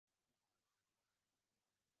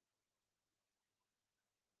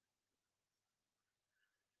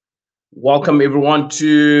Welcome everyone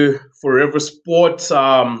to Forever Sport.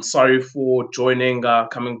 Sorry for joining,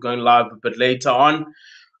 going live a bit later on.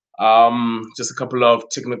 Just a couple of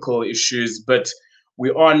technical issues, but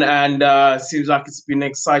we're on, and seems like it's been an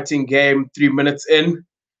exciting game. 3 minutes in,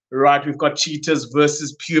 right? We've got Cheetahs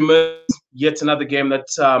versus Pumas. Yet another game that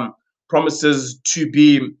promises to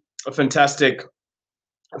be a fantastic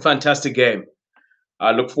game.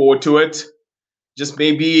 I look forward to it. Just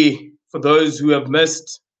maybe for those who have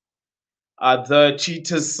missed. The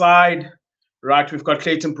Cheetahs side, right, we've got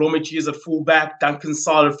Clayton Blomachies at fullback, Duncan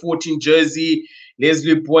Sal at 14 jersey,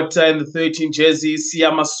 Leslie Bota in the 13 jersey, Sia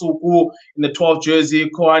Masuku in the 12 jersey,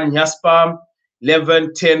 Koan Yaspa,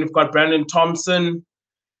 11, 10, we've got Brandon Thompson,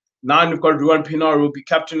 9, we've got Ruan Pinar, who will be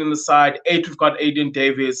captain in the side, 8, we've got Aiden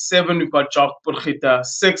Davies, 7, we've got Jacques Burgita,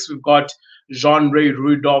 6, we've got Jean-Ray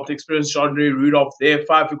Rudolph, the experienced Jean-Ray Rudolph there,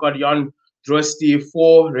 5, we've got Jan Drosti,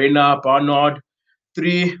 4, Reina Barnard,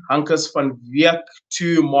 3, Hankus van Wieck,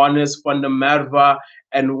 2, Manus van der Merwe,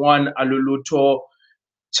 and 1, Aluluto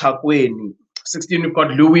Chakweni. 16, we've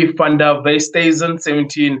got Louis van der Westhuizen,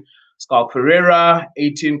 17, Skal Pereira,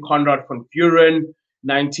 18, Conrad van Buren,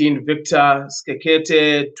 19, Victor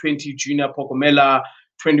Skekete, 20, Junior Pokomela,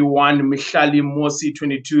 21, Michali Mosi,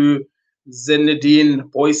 22, Zenedine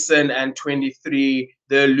Boyson, and 23,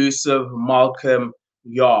 the elusive Malcolm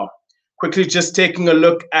Yar. Quickly, just taking a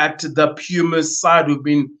look at the Pumas side, who've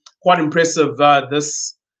been quite impressive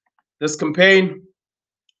this campaign.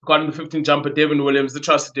 Got in the 15 jumper, Devin Williams, the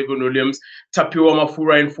trusted Devin Williams, Tapio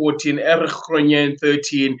Mafura in 14, Erich Gronye in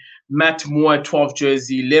 13, Matt Moore at 12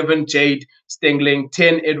 jersey, 11, Jade Stengling,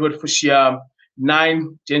 10, Edward Fushia,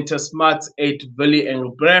 9, Genta Smuts, 8, Willie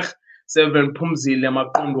Engelbrecht, 7, Pumzi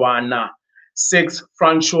Lemakondwana, 6,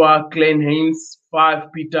 Francois Kleinheinz,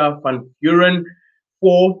 5, Peter van Buren,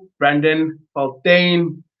 4, Brandon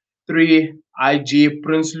Faltain, 3, IG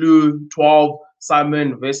Prinsloo, 12,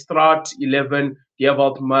 Simon Westraat, 11,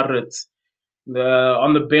 Dewald Maritz.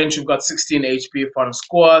 On the bench, we've got 16, HP van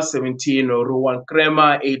Score, 17, Rowan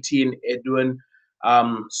Kremer, 18, Edwin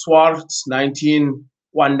Swartz, 19,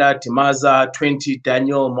 Wanda Timaza, 20,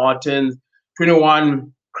 Daniel Martin,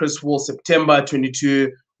 21, Chris Wool September,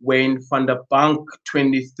 22, Wayne van der Bank,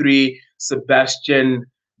 23, Sebastian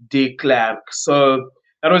de Klerk. So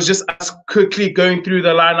that was just us quickly going through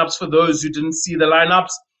the lineups for those who didn't see the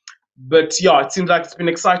lineups. But yeah, it seems like it's been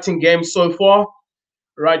an exciting game so far.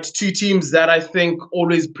 Right, 2 teams that I think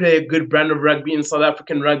always play a good brand of rugby in South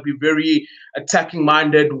African rugby, very attacking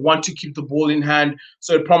minded, want to keep the ball in hand.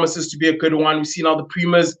 So it promises to be a good one. We've seen how the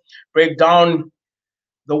Pumas break down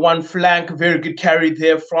the one flank, very good carry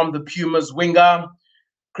there from the Pumas winger,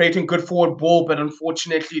 creating good forward ball, but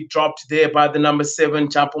unfortunately dropped there by the number 7,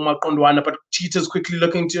 Jampo Makondwana. But Cheetahs quickly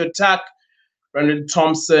looking to attack. Brandon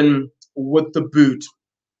Thompson with the boot.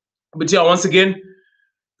 But yeah, once again,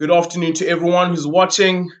 good afternoon to everyone who's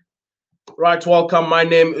watching. Right, welcome. My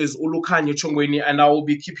name is Ulukanya Chongweni, and I will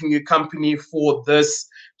be keeping you company for this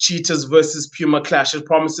Cheetahs versus Puma clash. It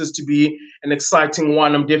promises to be an exciting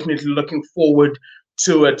one. I'm definitely looking forward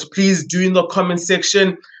to it. Please do in the comment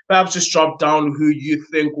section, perhaps just drop down who you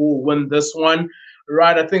think will win this one.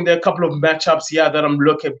 Right, I think there are a couple of matchups here that I'm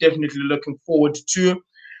definitely looking forward to.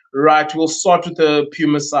 Right, we'll start with the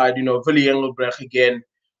Puma side. Willie Engelbrecht again.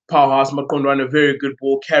 Powerhouse Makondwana, a very good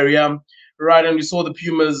ball carrier. Right, and we saw the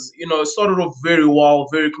Pumas, started off very well,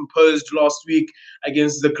 very composed last week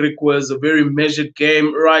against the Griquas, a very measured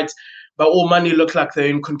game, right? But all money looked like they're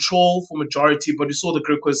in control for majority, but we saw the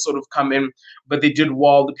Griquas sort of come in, but they did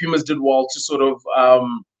well. The Pumas did well to sort of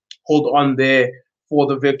hold on there for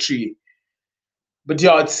the victory. But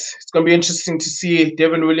yeah, it's going to be interesting to see.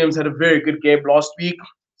 Devin Williams had a very good game last week.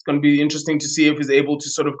 It's going to be interesting to see if he's able to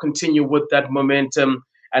sort of continue with that momentum,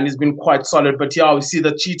 and he's been quite solid. But yeah, we see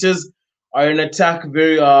the Cheetahs are in attack.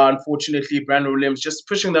 Very unfortunately, Brandon Williams just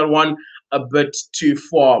pushing that one a bit too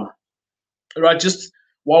far. Right, just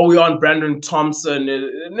while we're on Brandon Thompson,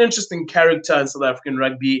 an interesting character in South African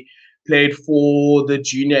rugby, played for the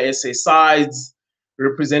junior SA sides,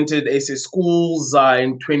 represented SA schools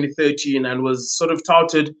in 2013, and was sort of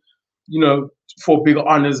touted, for big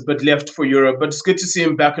honors, but left for Europe. But it's good to see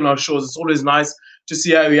him back in our shores. It's always nice to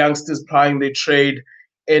see our youngsters plying their trade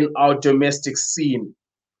in our domestic scene.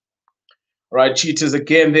 Right, Cheetahs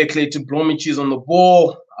again, they're Clayton Blomachies on the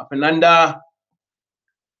ball, up and under.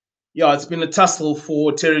 Yeah, it's been a tussle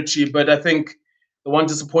for territory, but I think the one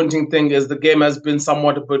disappointing thing is the game has been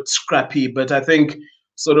somewhat a bit scrappy. But I think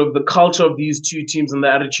sort of the culture of these 2 teams and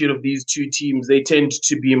the attitude of these 2 teams, they tend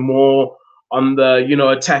to be more on the,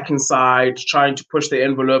 attacking side, trying to push the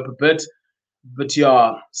envelope a bit. But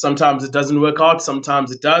yeah, sometimes it doesn't work out,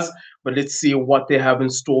 sometimes it does. But let's see what they have in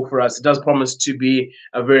store for us. It does promise to be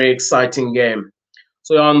a very exciting game.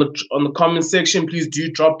 So on the comment section, please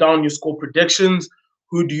do drop down your score predictions.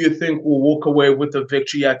 Who do you think will walk away with the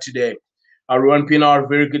victory at today? Ruan Pinar,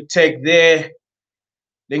 very good take there.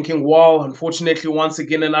 Linking Wall, unfortunately, once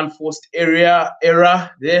again an unforced error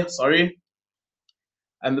there. Sorry.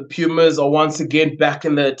 And the Pumas are once again back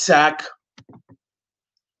in the attack.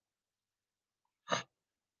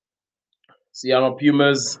 Seattle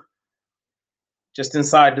Pumas just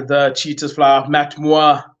inside the Cheetahs fly. Matt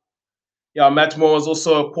Moore. Yeah, Matt Moore was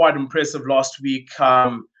also quite impressive last week.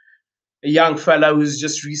 A young fella who's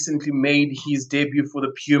just recently made his debut for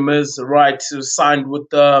the Pumas. Right, he was signed with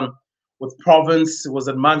Province. It was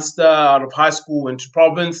at Munster, out of high school, went to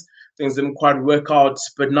Province. Things didn't quite work out,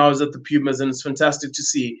 but now he's at the Pumas, and it's fantastic to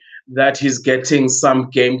see that he's getting some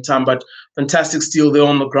game time. But fantastic steal there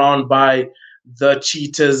on the ground by the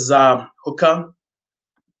Cheetahs hooker.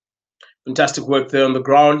 Fantastic work there on the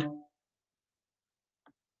ground.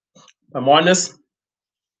 Minus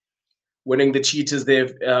winning the Cheetahs their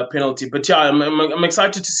penalty. But yeah, I'm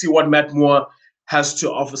excited to see what Matt Moore has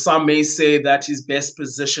to offer. Some may say that his best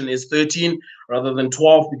position is 13 rather than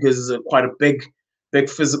 12 because he's quite a big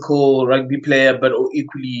physical rugby player, but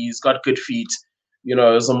equally he's got good feet. You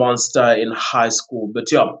know, as a monster in high school.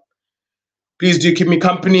 But yeah, please do keep me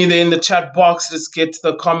company there in the chat box. Let's get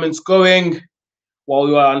the comments going. While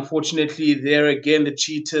we are unfortunately there again, the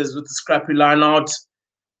Cheetahs with the scrappy line out.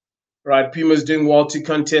 Right, Puma's doing well to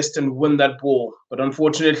contest and win that ball. But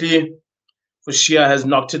unfortunately, Fushia has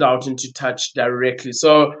knocked it out into touch directly.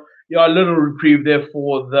 So, yeah, a little reprieve there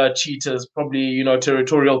for the Cheetahs. Probably, you know,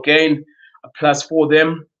 territorial gain, a plus for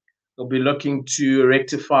them. They'll be looking to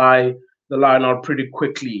rectify the line out pretty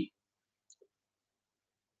quickly.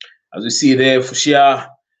 As we see there, Fushia,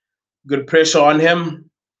 good pressure on him.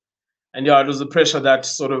 And yeah, it was the pressure that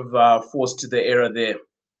sort of forced the error there.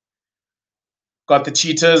 Got the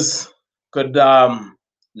Cheetahs. Good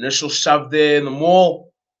initial shove there in the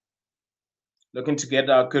maul. Looking to get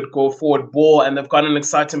a good go forward ball. And they've got an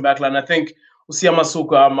exciting backline. I think Usia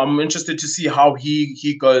Masuka, I'm interested to see how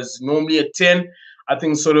he goes. Normally at 10, I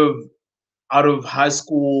think sort of out of high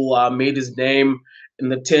school, made his name in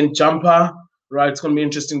the 10 jumper. Right, it's going to be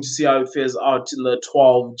interesting to see how it fares out in the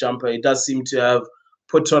 12 jumper. He does seem to have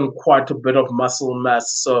put on quite a bit of muscle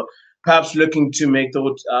mass. So perhaps looking to make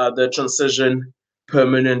the transition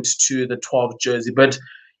permanent to the 12 jersey, but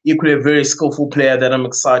equally a very skillful player that I'm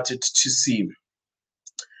excited to see.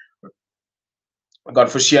 I got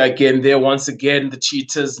Fushia again there. Once again, the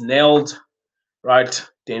Cheetahs nailed. Right,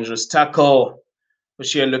 dangerous tackle.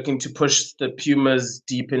 Fushia looking to push the Pumas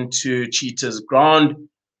deep into Cheetahs ground.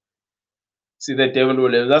 See that David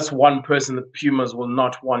Williams. That's one person the Pumas will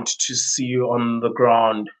not want to see on the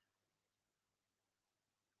ground.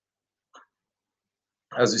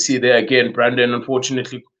 As we see there again, Brandon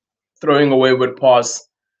unfortunately throwing away with pass,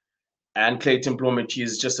 and Clayton Blomich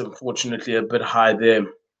is just unfortunately a bit high there.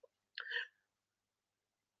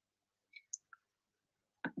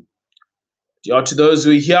 Yeah, to those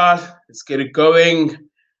who are here, let's get it going.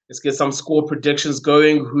 Let's get some score predictions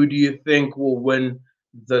going. Who do you think will win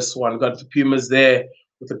this one? Got the Pumas there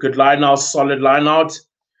with a good line out, solid line out.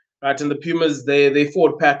 Right, and the Pumas, their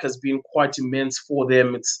forward pack has been quite immense for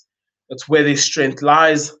them. It's where their strength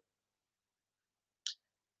lies.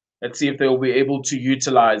 Let's see if they will be able to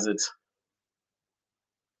utilize it.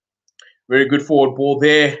 Very good forward ball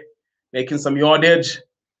there, making some yardage.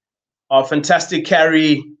 Fantastic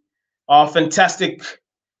carry. Fantastic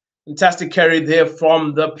carry there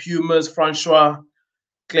from the Pumas, Francois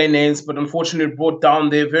Clenens, but unfortunately brought down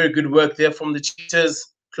there. Very good work there from the Cheetahs,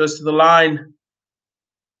 close to the line.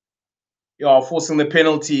 Yeah, forcing the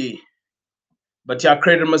penalty. But yeah,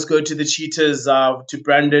 credit must go to the Cheetahs, to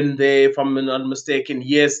Brandon there, if I'm not mistaken.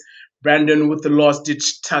 Yes, Brandon with the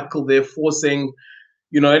last-ditch tackle there, forcing,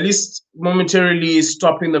 you know, at least momentarily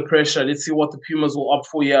stopping the pressure. Let's see what the Pumas will opt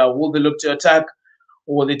for here. Will they look to attack,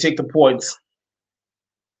 or will they take the points?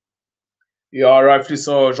 Yeah, rightfully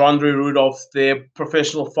so. Jean-Andre Rudolph, their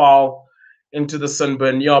professional foul into the sin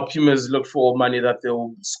bin. Yeah, Pumas look for money that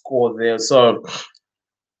they'll score there. So,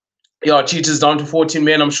 yeah, Cheetahs down to 14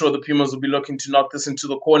 men. I'm sure the Pumas will be looking to knock this into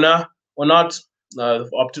the corner or not. They've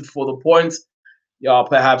opted for the points. Yeah,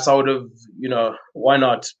 perhaps I would have, you know, why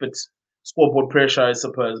not? But scoreboard pressure, I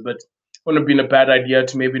suppose. But it wouldn't have been a bad idea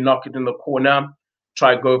to maybe knock it in the corner,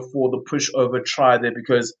 try go for the push over try there,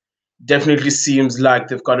 because definitely seems like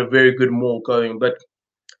they've got a very good maul going. But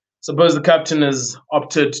suppose the captain has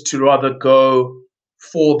opted to rather go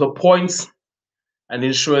for the points, and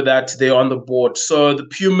ensure that they're on the board. So the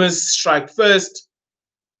Pumas strike first.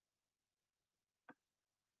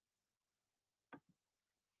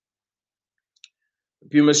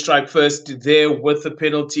 Pumas strike first there with a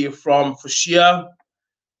penalty from Fushia.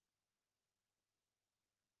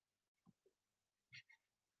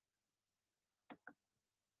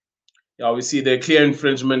 Yeah, we see the clear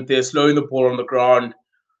infringement there, slowing the ball on the ground.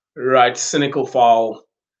 Right, cynical foul.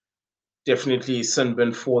 Definitely sin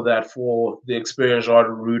bin for that, for the experienced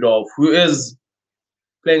Rudolph, who is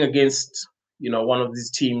playing against, one of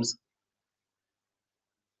these teams.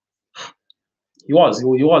 He was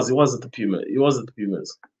at the Pumas. He was at the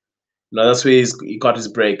Pumas. That's where he got his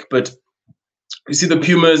break. But you see the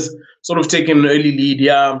Pumas sort of taking an early lead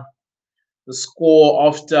here. The score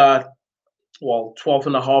after 12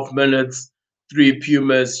 and a half minutes, 3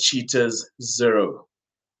 Pumas, Cheetahs 0.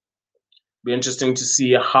 Be interesting to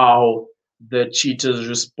see how the Cheetahs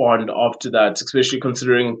respond after that, especially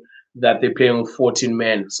considering that they're playing with 14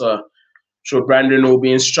 men. So sure Brandon will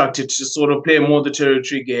be instructed to sort of play more the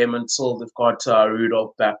territory game until they've got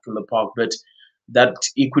Rudolph back in the park. But that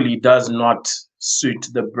equally does not suit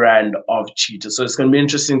the brand of Cheetah. So it's going to be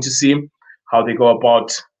interesting to see how they go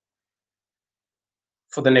about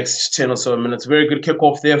for the next 10 or so minutes. Very good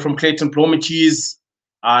kickoff there from Clayton Blomachees.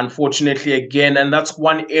 Unfortunately, again, and that's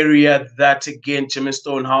one area that, again, Jimmy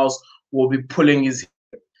Stonehouse will be pulling his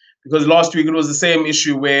hair. Because last week it was the same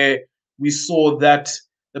issue where we saw that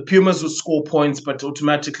the Pumas would score points, but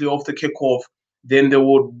automatically off the kickoff, then they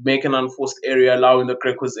would make an unforced area, allowing the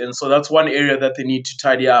Griquas in. So that's one area that they need to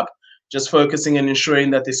tidy up, just focusing and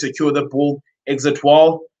ensuring that they secure the ball, exit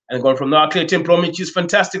well, and going from there. Clayton Blomachees,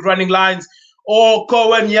 fantastic running lines. Oh,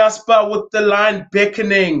 Cohen Jasper with the line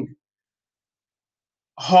beckoning.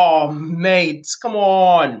 Oh, mate, come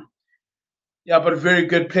on. Yeah, but very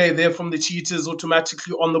good play there from the Cheetahs,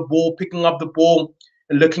 automatically on the ball, picking up the ball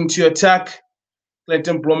and looking to attack.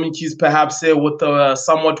 Clayton Blomachees perhaps there with a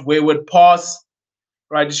somewhat wayward pass.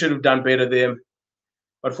 Right, he should have done better there.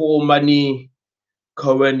 But for all money,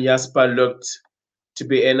 Cohen Jasper looked to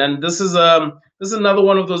be in. And this is another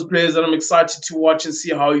one of those players that I'm excited to watch and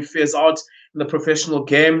see how he fares out in the professional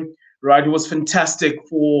game. Right, he was fantastic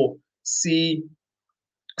for CET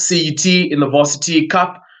in the Varsity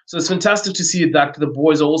Cup. So it's fantastic to see that the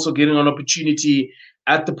boys are also getting an opportunity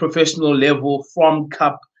at the professional level from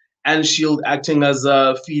Cup and Shield, acting as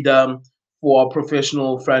a feeder for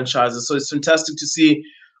professional franchises. So it's fantastic to see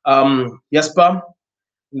Jesper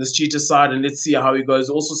in this Cheetah side, and let's see how he goes.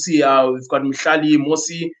 Also see we've got Mihlali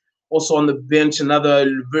Mosi also on the bench, another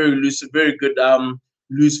very loose, very good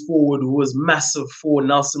loose forward who was massive for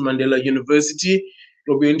Nelson Mandela University.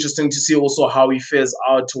 It'll be interesting to see also how he fares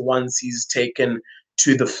out once he's taken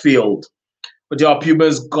to the field. But yeah,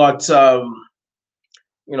 Puma's got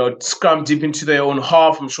scrum deep into their own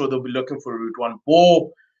half. I'm sure they'll be looking for a route one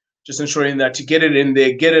ball, just ensuring that you get it in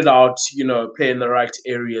there, get it out, play in the right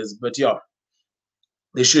areas. But yeah,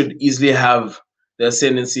 they should easily have the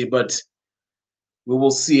ascendancy, but we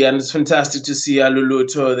will see. And it's fantastic to see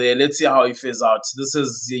Aluluto there. Let's see how he fares out. This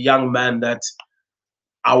is a young man that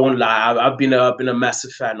I won't lie, I've been a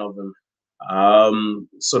massive fan of him.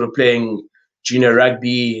 Sort of playing junior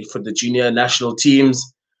rugby for the junior national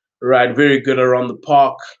teams, right? Very good around the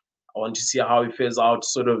park. I want to see how he fares out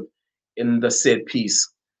sort of in the set piece,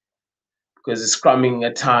 because his scrumming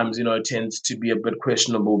at times, tends to be a bit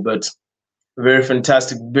questionable, but very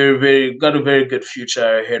fantastic, got a very good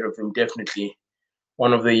future ahead of him, definitely.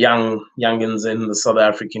 One of the youngins in the South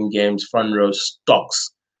African games, front row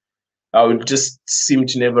stocks. I would just seem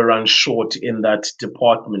to never run short in that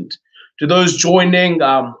department. To those joining,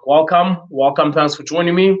 welcome. Thanks for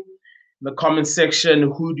joining me. In the comment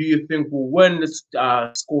section, who do you think will win? Let's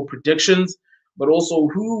score predictions, but also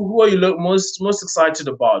who are you most excited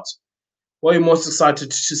about? What are you most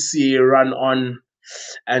excited to see run on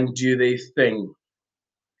and do their thing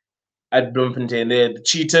at Bloemfontein? There, the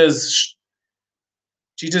Cheetahs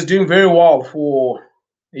doing very well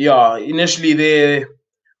initially they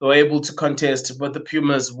were able to contest, but the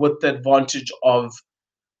Pumas, with the advantage of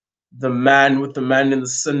the man in the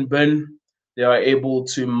sin bin, they are able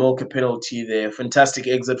to milk a penalty there. Fantastic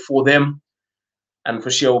exit for them. And for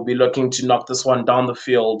sure, will be looking to knock this one down the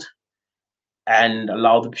field and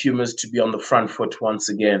allow the Pumas to be on the front foot once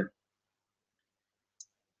again.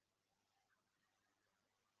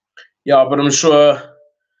 Yeah, but I'm sure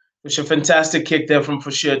it's a fantastic kick there from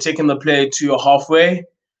Fushia, taking the play to halfway.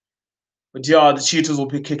 But yeah, the Cheetahs will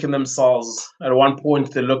be kicking themselves. At one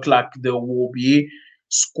point, they look like they will be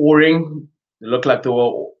scoring. They look like they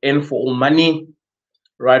were in for all money,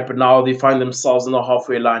 right? But now they find themselves in the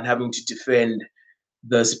halfway line, having to defend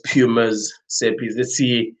this Pumas set piece. Let's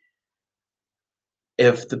see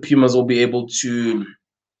if the Pumas will be able to,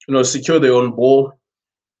 secure their own ball.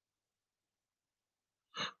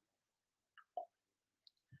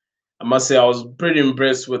 I must say I was pretty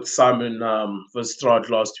impressed with Simon Verstraat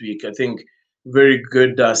last week. I think very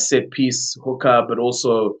good set piece hooker, but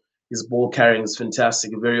also his ball carrying is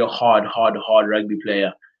fantastic. A very hard rugby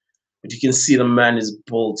player. But you can see the man is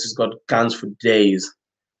built. He's got guns for days.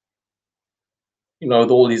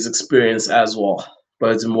 With all his experience as well.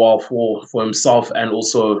 Bodes him well for himself and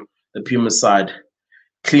also the Pumas side.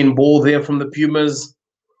 Clean ball there from the Pumas.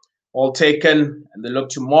 All taken, and they look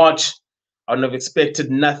to march. I would have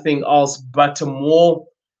expected nothing else but a more.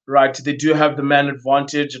 Right, they do have the man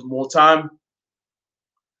advantage and more time.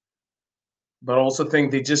 But I also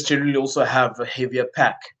think they just generally also have a heavier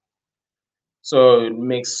pack. So it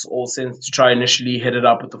makes all sense to try initially hit it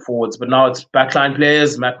up with the forwards. But now it's backline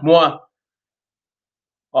players, Matt Moore.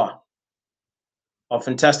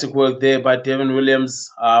 Fantastic work there by Devin Williams.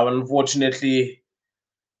 Unfortunately,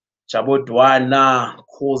 Chabo Dwana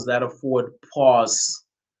calls that a forward pass.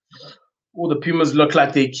 The Pumas look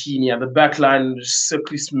like they're keen. Yeah, the back line is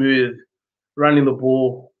simply smooth, running the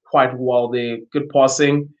ball quite well there. Good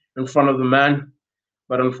passing in front of the man.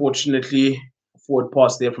 But unfortunately, forward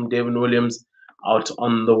pass there from Devin Williams out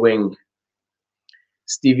on the wing.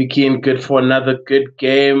 Stevie Keane, good for another good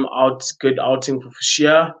game. Good outing for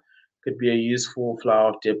Fashia. Could be a useful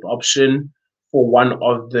fly-off depth option for one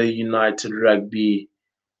of the United Rugby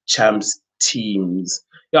champs teams.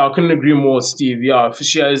 Yeah, I couldn't agree more, Steve. Yeah,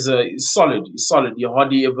 Fashia is solid. He's solid. He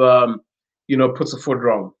hardly ever, puts a foot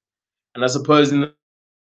wrong. And I suppose in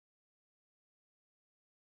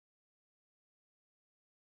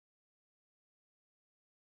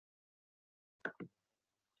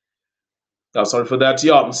sorry for that.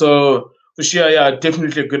 Yeah, so Fashia, yeah,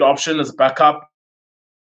 definitely a good option as a backup.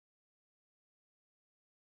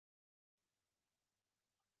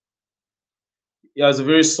 Yeah, it's a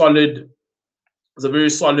very solid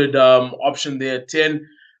option there. 10,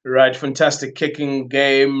 right? Fantastic kicking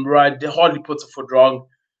game, right? Hardly puts a foot wrong.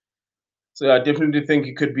 So yeah, I definitely think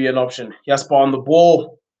it could be an option. Jasper on the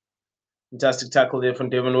ball. Fantastic tackle there from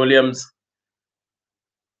Devin Williams.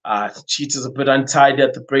 Cheetahs a bit untidy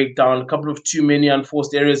at the breakdown. A couple of too many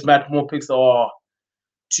unforced areas. Matt Moore picks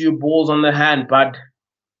 2 balls on the hand, but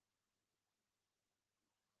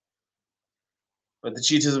the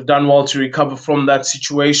Cheetahs have done well to recover from that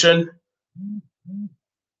situation.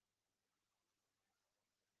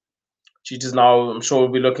 Cheetahs now, I'm sure, will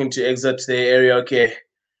be looking to exit their area. Okay,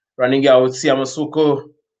 running out with Siamasuko.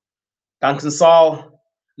 Duncan Saul,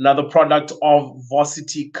 another product of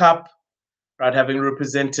Varsity Cup, right, having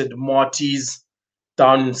represented Marty's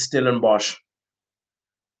down in Stellenbosch. It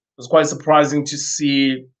was quite surprising to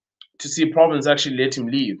see Province actually let him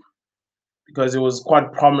leave, because it was quite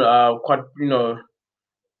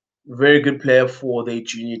very good player for their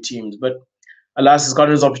junior teams. But alas, he's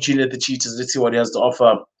gotten his opportunity at the Cheetahs. Let's see what he has to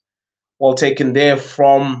offer. Well taken there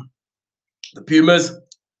from the Pumas,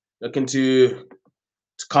 looking to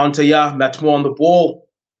counter. Yeah, Matt Moore on the ball.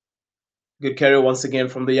 Good carry once again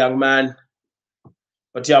from the young man.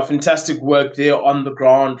 But yeah, fantastic work there on the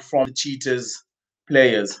ground from the Cheetahs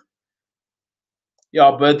players.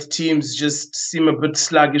 Yeah, both teams just seem a bit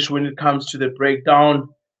sluggish when it comes to the breakdown.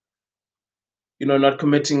 Not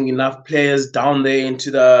committing enough players down there into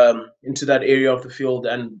that area of the field,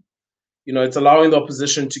 and it's allowing the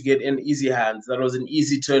opposition to get in easy hands. That was an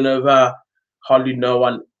easy turnover. Hardly no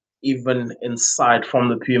one even inside from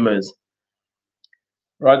the Pumas.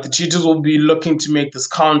 Right, the Cheetahs will be looking to make this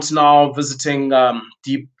count now, visiting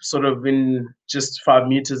deep, sort of in just 5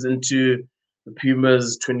 meters into the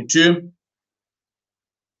Pumas 22.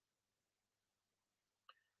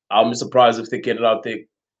 I'll be surprised if they get it out there,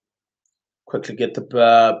 quickly get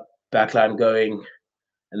the backline going,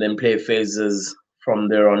 and then play phases from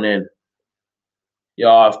there on in.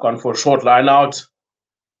 Yeah, I've gone for a short line out.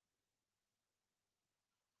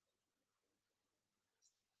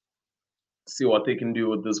 See what they can do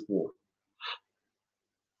with this ball.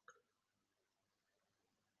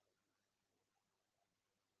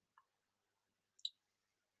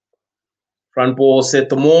 Front ball, set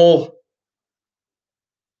them all.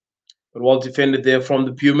 But well defended there from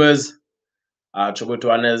the Pumas.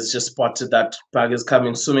 Chobotwane has just spotted that bag is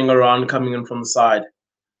coming, swimming around, coming in from the side.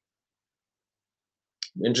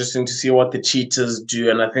 Interesting to see what the Cheetahs do,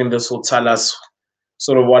 and I think this will tell us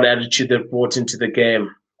sort of what attitude they've brought into the game.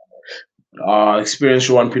 Experienced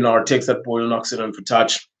Juan Pinar takes that ball and knocks it in for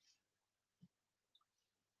touch.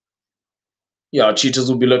 Yeah, Cheetahs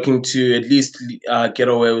will be looking to at least get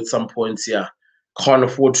away with some points here. Can't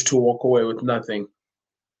afford to walk away with nothing.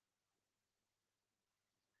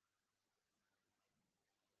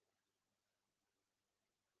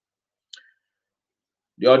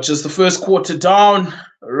 Yeah, just the first quarter down.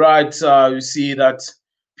 Right, you see that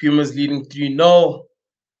Pumas leading 3-0.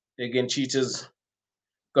 Again, Cheetahs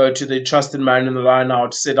go to the trusted man in the line now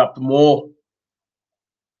to set up the more.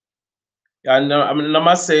 Yeah, no, I mean, I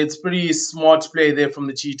must say it's pretty smart play there from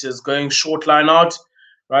the Cheetahs, going short line out,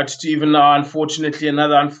 right, to even unfortunately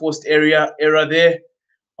another unforced error there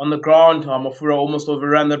on the ground. Mafura almost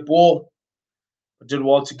overran that ball, but did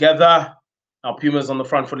well together. Now Pumas on the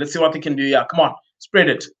front foot. Let's see what they can do. Yeah, come on, spread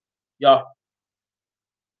it. Yeah.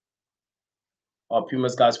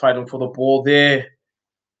 Pumas guys fighting for the ball there.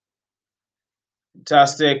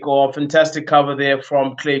 Fantastic cover there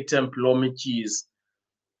from Clayton Plomichis.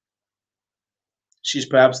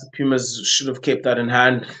 Perhaps the Pumas should have kept that in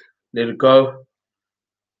hand. Let it go.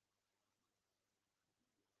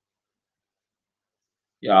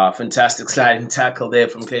 Yeah, fantastic sliding tackle there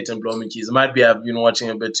from Clayton Plomichis. Might be I've been watching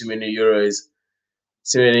a bit too many Euro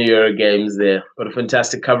games there, but a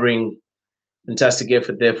fantastic covering, fantastic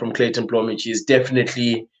effort there from Clayton Plomichis.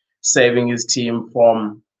 Definitely saving his team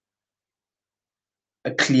from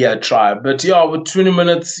a clear try. But yeah, with 20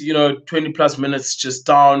 minutes, 20 plus minutes just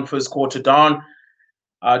down, first quarter down.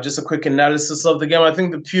 Just a quick analysis of the game. I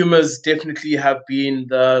think the Pumas definitely have been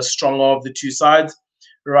the stronger of the two sides.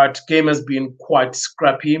 Right, game has been quite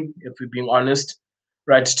scrappy, if we're being honest.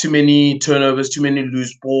 Right, too many turnovers, too many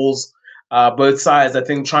loose balls. Both sides, I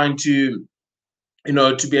think, trying to,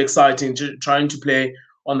 to be exciting, trying to play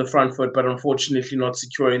on the front foot, but unfortunately not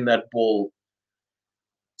securing that ball.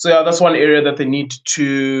 So yeah, that's one area that they need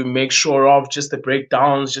to make sure of, just the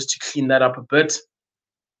breakdowns, just to clean that up a bit.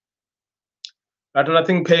 Right, and I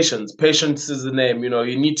think patience is the name.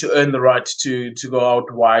 You need to earn the right to go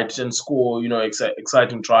out wide and score,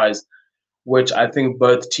 exciting tries, which I think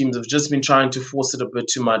both teams have just been trying to force it a bit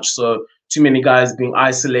too much. So too many guys being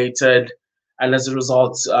isolated, and as a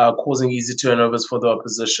result, causing easy turnovers for the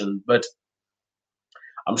opposition. But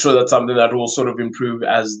I'm sure that's something that will sort of improve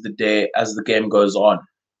as the game goes on.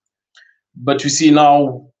 But we see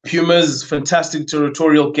now Pumas, fantastic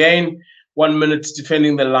territorial gain. 1 minute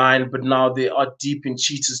defending the line, but now they are deep in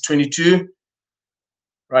Cheetahs 22.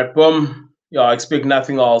 Right, boom. Yeah, I expect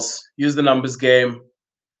nothing else. Use the numbers game.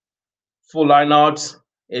 Full line out,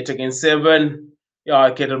 8 against 7. Yeah,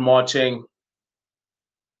 I get it marching.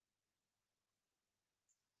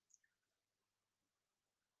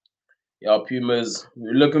 Yeah, Pumas,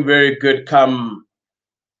 we're looking very good come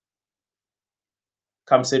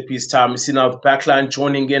set piece time. We see now the backline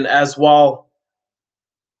joining in as well.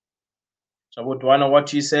 Shabutwana, what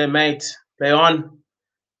do you say, mate? Play on.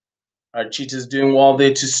 Our Cheetahs doing well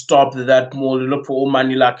there to stop that more. Look for all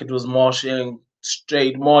money like it was marching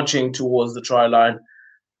towards the try line.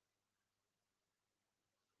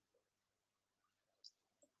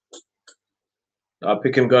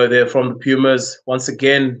 Pick and go there from the Pumas. Once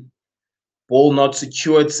again, ball not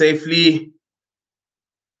secured safely.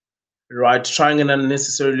 Right, trying an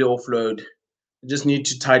unnecessarily offload. You just need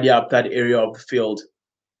to tidy up that area of the field.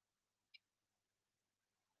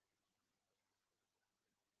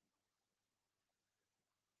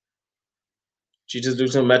 Cheetahs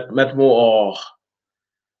losing Matt Moore.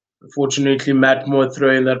 Unfortunately, Matt Moore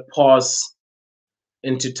throwing that pass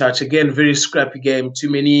into touch. Again, very scrappy game. Too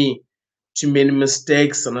many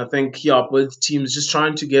mistakes, and I think both teams just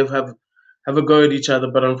trying to have a go at each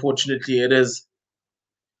other, but unfortunately, it is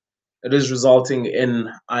resulting in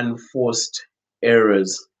unforced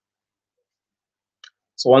errors.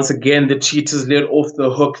 So once again, the Cheetahs let off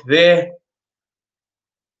the hook there.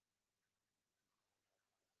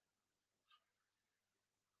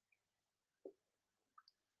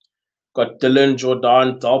 Got Dylan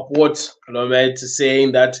Jordan Dalport,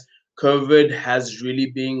 saying that COVID has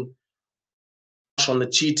really been on the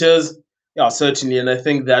Cheetahs. Yeah, certainly, and I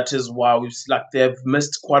think that is why they've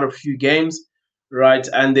missed quite a few games, right?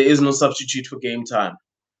 And there is no substitute for game time.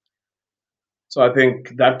 So I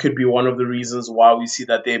think that could be one of the reasons why we see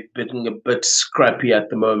that they're getting a bit scrappy at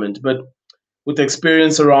the moment. But with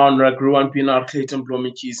experience around Ruan Pinar, Clayton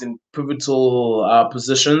Plomichis in pivotal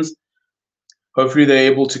positions, hopefully they're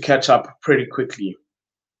able to catch up pretty quickly.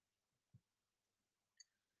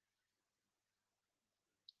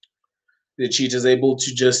 The Cheetahs able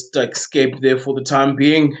to just escape there for the time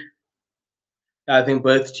being. I think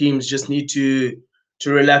both teams just need to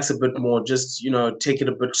relax a bit more, just take it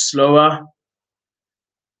a bit slower.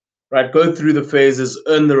 Right, go through the phases,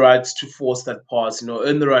 earn the right to force that pass,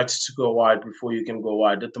 earn the right to go wide before you can go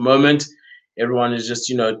wide. At the moment, everyone is just,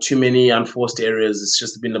 too many unforced areas. It's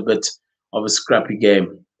just been a bit of a scrappy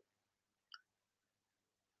game.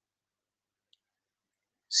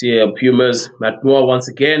 See Pumas, Matt Moore once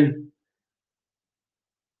again.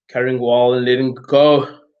 Carrying well and letting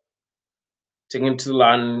go. Taking into the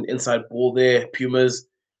line, inside ball there. Pumas.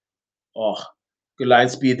 Oh, good line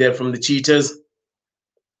speed there from the Cheetahs.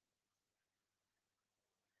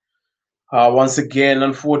 Once again,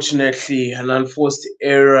 unfortunately, an unforced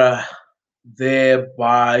error there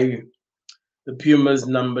by the Pumas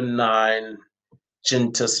number 9,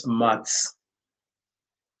 CHEETAHs Mats.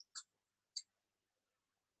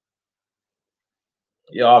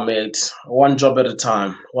 Yeah, mate. One job at a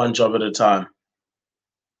time. One job at a time.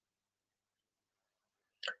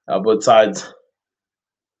 Both sides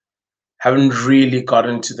haven't really got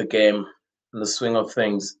into the game in the swing of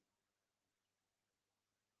things.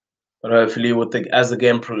 But hopefully, as the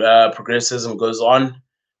game progresses and goes on,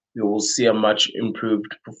 we will see a much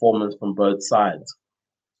improved performance from both sides.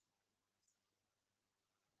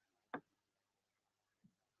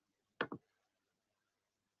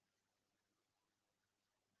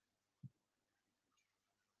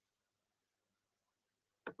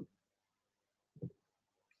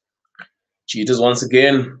 Cheetahs once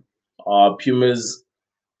again. Pumas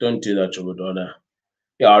don't do that, Jobodona.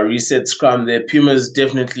 Yeah, reset scrum there. Pumas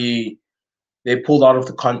definitely they pulled out of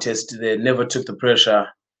the contest. They never took the pressure,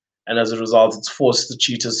 and as a result, it's forced the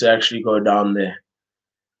Cheetahs to actually go down there.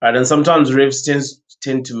 Right, and sometimes refs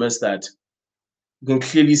tend to miss that. You can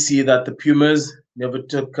clearly see that the Pumas never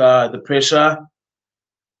took the pressure.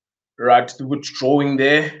 Right, the withdrawing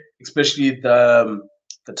there, especially the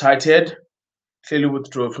tight head, clearly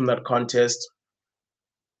withdrew from that contest.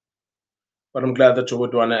 But I'm glad that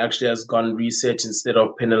Jobodwana actually has gone reset instead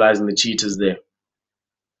of penalizing the Cheetahs there.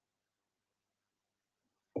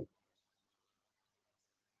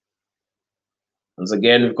 Once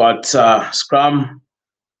again, we've got scrum.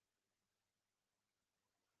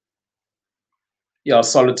 Yeah,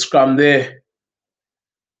 solid scrum there.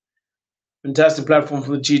 Fantastic platform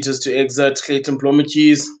for the Cheetahs to exert. Clayton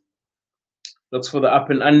Plomakeys looks for the up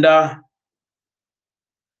and under.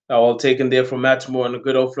 Well taken there from Matmore and a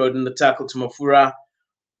good offload in the tackle to Mafura.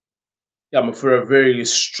 Yeah, Mafura very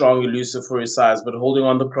strong, elusive for his size, but holding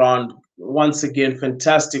on the ground. Once again,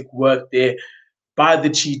 fantastic work there by the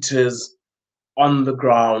Cheetahs on the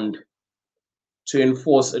ground to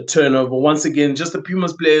enforce a turnover. Once again, just the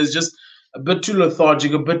Pumas players just a bit too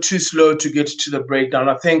lethargic, a bit too slow to get to the breakdown.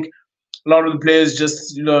 I think a lot of the players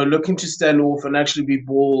just looking to stand off and actually be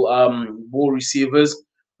ball receivers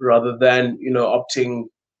rather than opting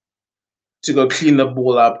to go clean the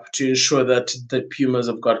ball up to ensure that the Pumas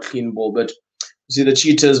have got clean ball. But you see the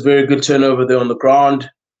Cheetahs, very good turnover there on the ground.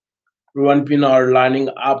 Ruan Pinar lining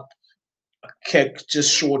up a kick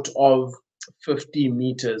just short of 50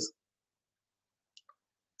 meters.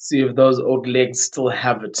 See if those old legs still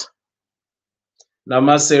have it. Now, I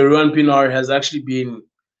must say, Ruan Pinar has actually been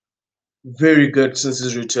very good since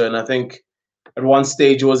his return. I think at one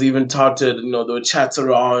stage it was even touted, there were chats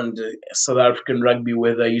around South African rugby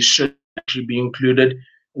whether he should actually be included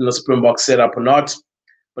in the Springbok setup or not.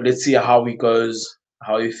 But let's see how he goes,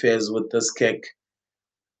 how he fares with this kick.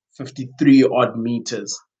 53 odd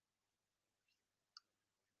meters.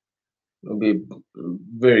 It'll be a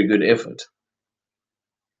very good effort.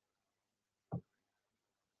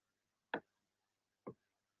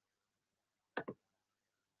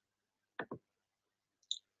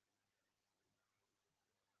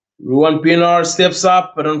 Ruan Pinar steps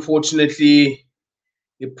up, but unfortunately,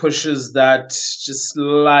 he pushes that just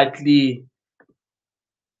slightly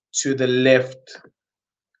to the left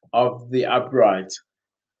of the upright.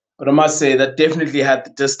 But I must say that definitely had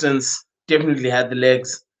the distance, definitely had the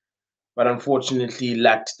legs, but unfortunately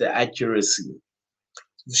lacked the accuracy.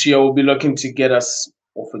 Shia will be looking to get us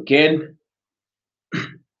off again.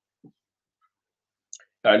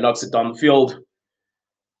 Knocks it down the field.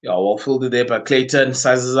 Yeah, well fielded there by Clayton.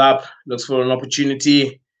 Sizes up, looks for an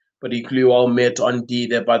opportunity, but equally well met on D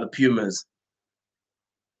there by the Pumas.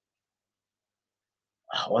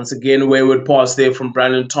 Once again, wayward pass there from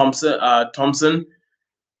Brandon Thompson.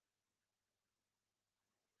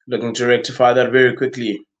 Looking to rectify that very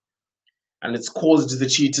quickly. And it's caused the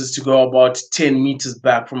Cheetahs to go about 10 meters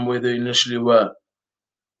back from where they initially were.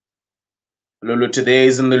 Lolo today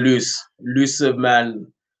is in the loose. Elusive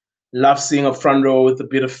man. Love seeing a front row with a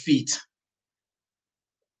bit of feet.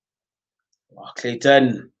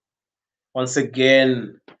 Clayton, once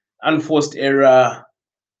again, unforced error.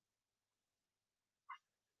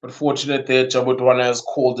 But fortunate there, Jabodwana has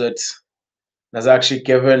called it. Has actually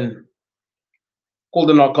called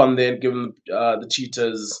a knock on there and given the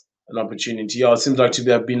Cheetahs an opportunity. Yeah, it seems like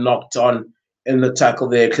to have been knocked on in the tackle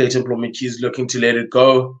there. Clayton Plomiki looking to let it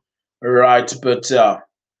go. Right, but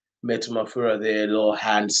Metamafura there, little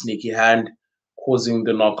hand, sneaky hand, causing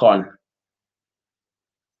the knock on.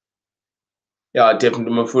 Yeah,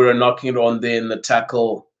 definitely Mafura knocking it on there in the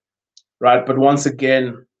tackle, right? But once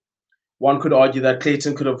again, one could argue that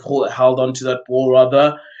Clayton could have held on to that ball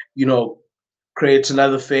rather, create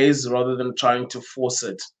another phase rather than trying to force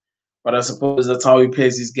it. But I suppose that's how he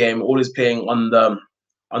plays his game, always playing on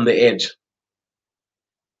the edge.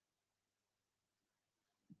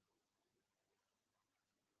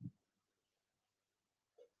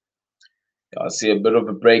 Yeah, I see a bit of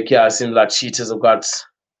a break here. It seems like Cheetahs have got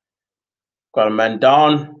a man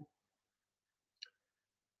down.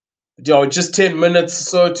 Yeah, just 10 minutes or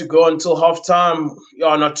so to go until halftime.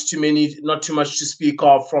 Yeah, not too much to speak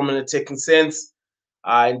of from an attacking sense.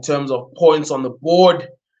 In terms of points on the board,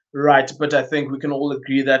 right? But I think we can all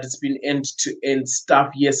agree that it's been end-to-end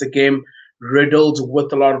stuff. Yes, a game riddled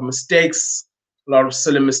with a lot of mistakes, a lot of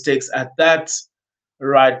silly mistakes at that,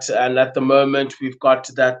 right? And at the moment, we've got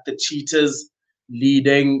that the Cheetahs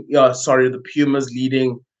leading, the Pumas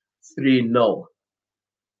leading 3-0.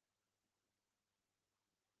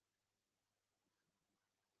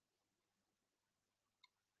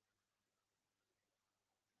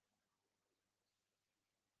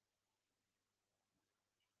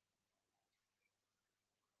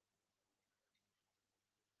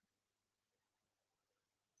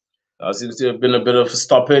 Seems to have been a bit of a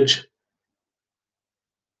stoppage.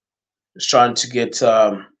 Just trying to get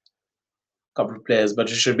a couple of players, but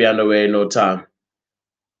it should be underway in no time.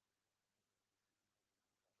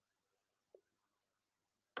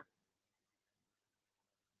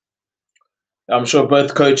 I'm sure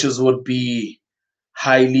both coaches would be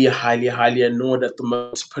highly, highly, highly annoyed at the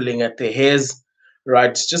moment, pulling at their hairs.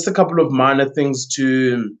 Right, just a couple of minor things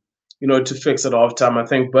to fix at halftime. I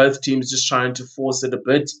think both teams just trying to force it a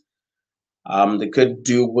bit. They could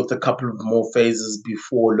do with a couple of more phases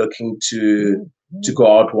before looking to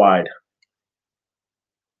go out wide.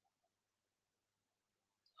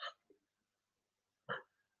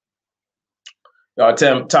 Yeah,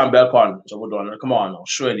 time back on. Come on,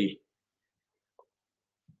 surely.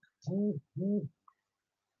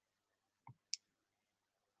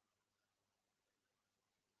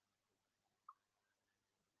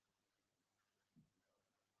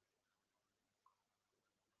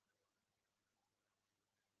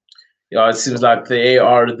 Yeah, it seems like the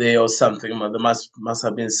AR there or something. There must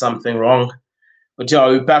have been something wrong. But yeah,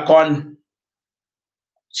 we're back on.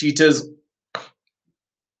 Cheetahs.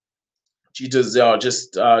 Cheetahs are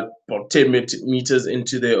just about 10 meters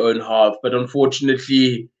into their own half. But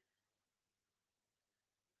unfortunately,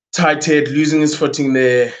 tight head losing his footing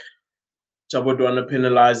there. Jabodwana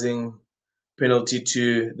penalizing penalty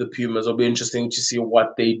to the Pumas. It'll be interesting to see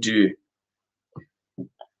what they do.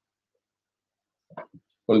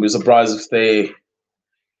 Wouldn't be surprised if they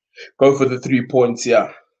go for the 3 points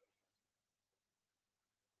here.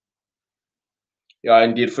 Yeah,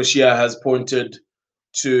 indeed. Fashia has pointed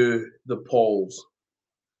to the polls.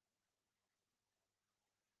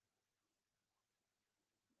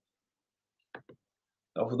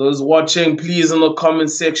 Now, for those watching, please in the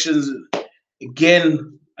comment sections,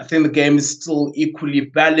 again, I think the game is still equally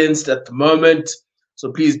balanced at the moment.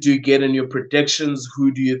 So please do get in your predictions.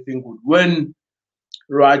 Who do you think would win?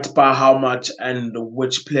 Right, by how much, and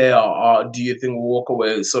which player do you think will walk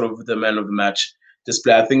away sort of the man of the match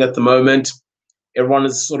display? I think at the moment, everyone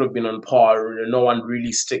has sort of been on par. No one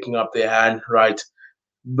really sticking up their hand, right?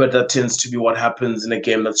 But that tends to be what happens in a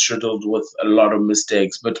game that's riddled with a lot of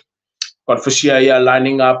mistakes. But for Shia, yeah,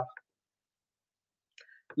 lining up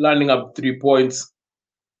 3 points,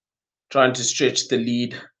 trying to stretch the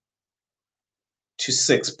lead to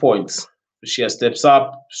 6 points. Shia steps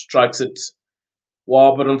up, strikes it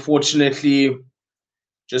well, but unfortunately,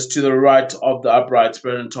 just to the right of the uprights,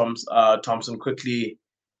 Brendan Thompson quickly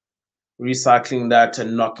recycling that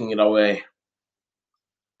and knocking it away.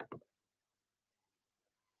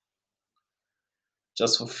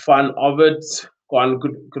 Just for fun of it, go on.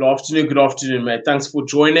 Good afternoon, mate. Thanks for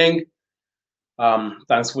joining.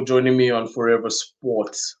 Thanks for joining me on Forever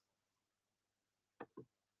Sports.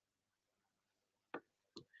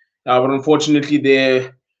 But unfortunately,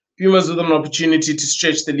 the Pumas with an opportunity to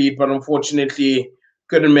stretch the lead, but unfortunately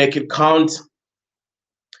couldn't make it count.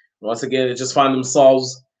 Once again, they just find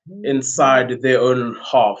themselves inside their own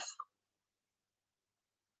half.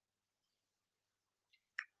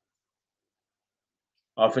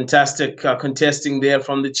 Fantastic contesting there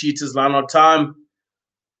from the Cheetahs line of time.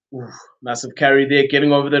 Ooh, massive carry there,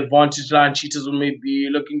 getting over the advantage line. Cheetahs will maybe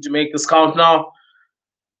looking to make this count now.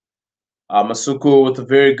 Masuku with a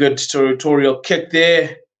very good territorial kick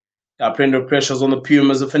there. Plenty of pressures on the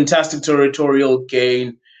Pumas. A fantastic territorial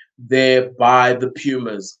gain there by the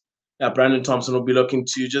Pumas. Brandon Thompson will be looking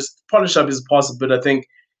to just polish up his pass a bit. I think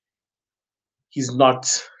he's not.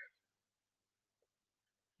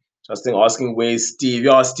 Justin asking where's Steve.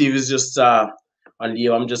 Yeah, Steve is just on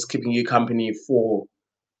leave. I'm just keeping you company for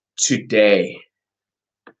today.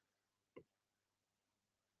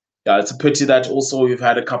 Yeah, it's a pity that also we've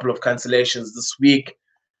had a couple of cancellations this week,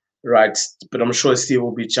 right? But I'm sure Steve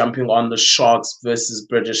will be jumping on the Sharks versus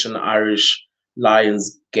British and Irish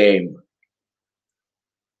Lions game.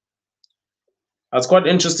 It's quite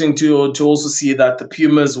interesting to also see that the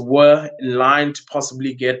Pumas were in line to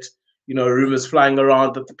possibly get, rumors flying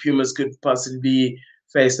around that the Pumas could possibly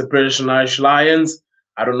face the British and Irish Lions.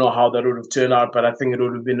 I don't know how that would have turned out, but I think it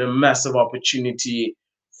would have been a massive opportunity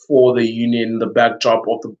for the Union, the backdrop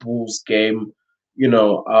of the Bulls game,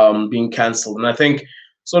 being cancelled. And I think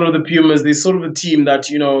sort of the Pumas, they're sort of a team that,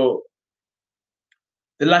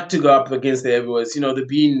 they like to go up against the heavyweights.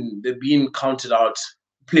 They've been counted out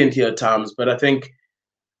plenty of times, but I think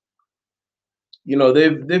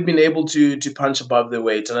they've been able to punch above their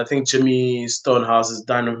weight, and I think Jimmy Stonehouse has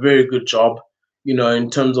done a very good job, in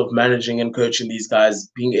terms of managing and coaching these guys,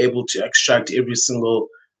 being able to extract every single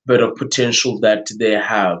bit of potential that they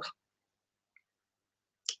have.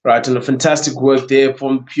 Right, and a fantastic work there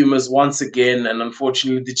from Pumas once again, and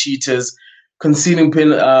unfortunately the Cheetahs conceding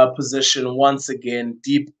position once again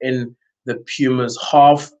deep in the Pumas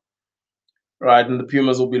half. Right, and the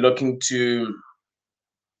Pumas will be looking to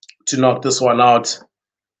knock this one out.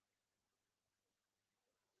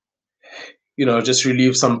 Just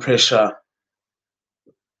relieve some pressure.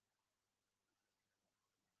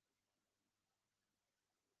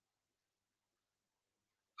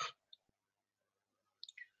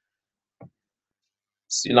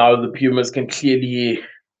 So now the Pumas can clearly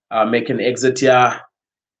make an exit here.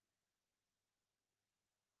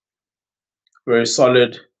 Very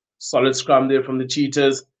solid scrum there from the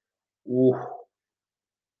Cheetahs. Ooh.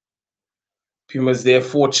 Pumas there,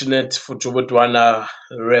 fortunate for Jobodwana,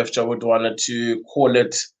 ref Jobodwana, to call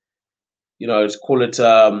it,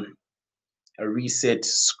 a reset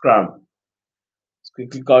scrum. Let's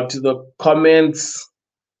quickly go to the comments.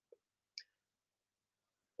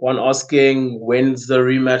 One asking, when's the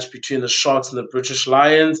rematch between the Sharks and the British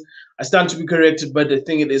Lions? I stand to be corrected, but I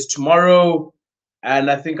think it is tomorrow. And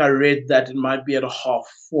I think I read that it might be at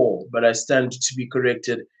 4:30, but I stand to be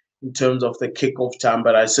corrected in terms of the kickoff time.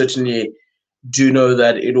 But I certainly do know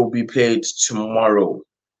that it will be played tomorrow.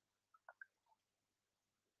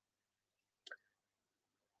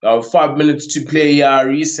 5 minutes to play,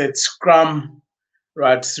 reset scrum.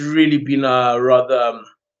 Right, it's really been a rather,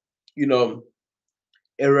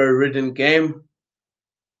 error-ridden game.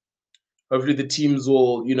 Hopefully the teams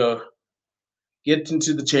will, get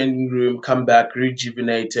into the changing room, come back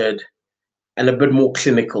rejuvenated, and a bit more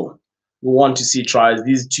clinical. We want to see tries.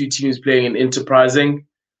 These two teams playing an enterprising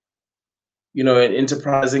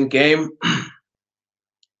game.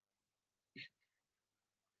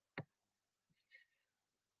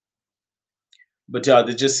 But yeah,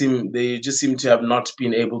 they just seem to have not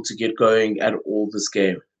been able to get going at all this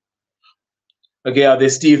game. Okay, there,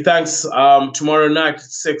 Steve. Thanks. Tomorrow night at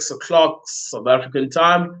 6:00 South African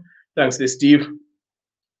time. Thanks there, Steve.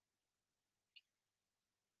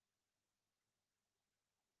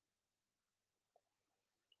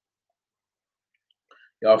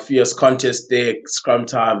 Yeah, fierce contest there, scrum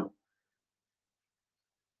time.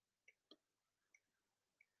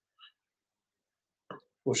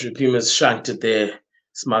 Fortunately, Pumas shanked it there.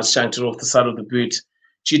 Smart shanked it off the side of the boot.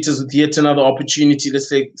 Cheetahs with yet another opportunity. Let's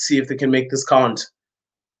see if they can make this count.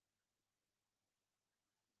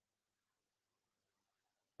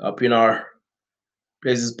 Pinar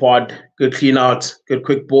plays his pod. Good clean out. Good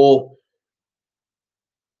quick ball.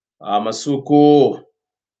 Masuku.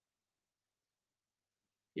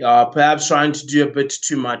 Yeah, perhaps trying to do a bit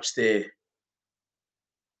too much there.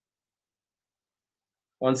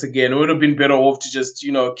 Once again, it would have been better off to just,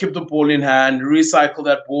 keep the ball in hand, recycle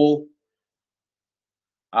that ball.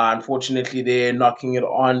 Unfortunately, they're knocking it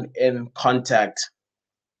on in contact.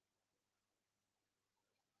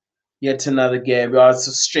 Yet another game. Yeah,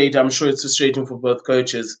 I'm sure it's frustrating for both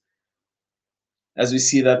coaches. As we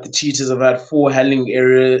see that the Cheetahs have had 4 handling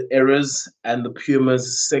errors and the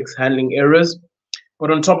Pumas 6 handling errors. But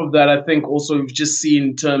on top of that, I think also we've just seen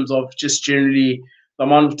in terms of just generally the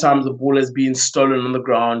amount of times the ball has been stolen on the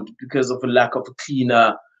ground because of a lack of a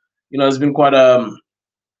cleaner. It's been quite a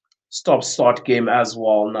stop-start game as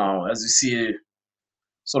well now, as we see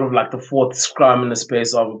sort of like the 4th scrum in the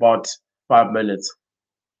space of about 5 minutes.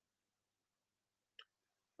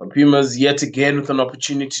 But Pumas yet again with an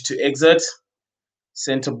opportunity to exit.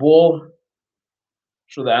 Center ball.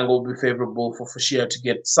 Sure, the angle will be favorable for Fashia to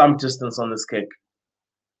get some distance on this kick.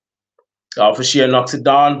 Fashia knocks it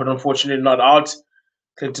down, but unfortunately not out.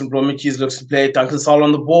 Clinton Blomiches looks to play. Duncan Saul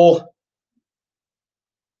on the ball.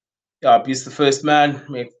 Beats the first man,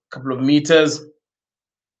 make a couple of meters.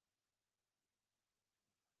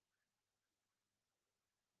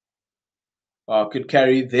 Good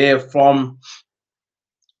carry there from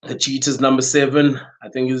the Cheetahs number 7. I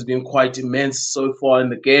think he's been quite immense so far in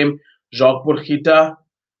the game. Jacques Borgita,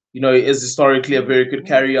 he is historically a very good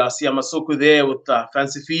carrier. Siamasuku there with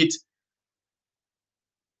fancy feet.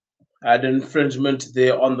 Had an infringement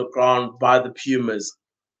there on the ground by the Pumas.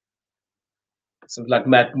 Seems like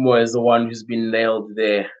Matt Moore is the one who's been nailed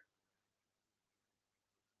there.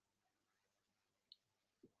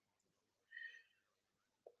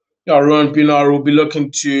 Rowan Pinar will be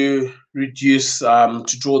looking to reduce,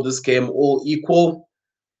 to draw this game all equal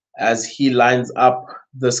as he lines up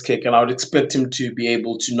this kick, and I would expect him to be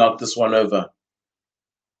able to knock this one over.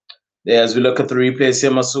 There, as we look at the replay,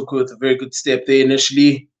 Siamasuku with a very good step there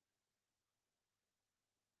initially.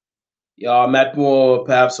 Matt Moore,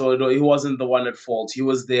 perhaps, although he wasn't the one at fault. He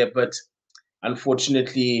was there, but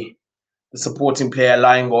unfortunately, the supporting player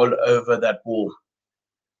lying all over that ball.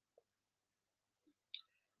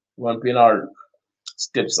 Juan Pinar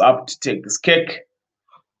steps up to take this kick.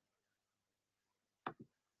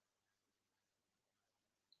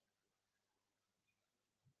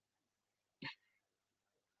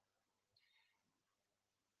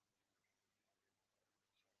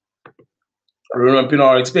 Juan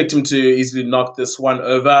Pinar, expect him to easily knock this one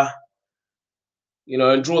over,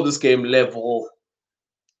 and draw this game level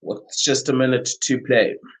with just a minute to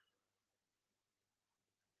play.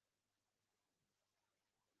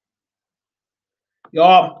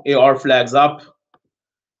 AR flags up,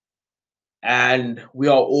 and we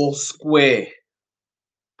are all square.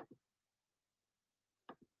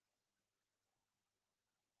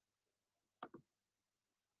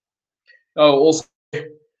 Also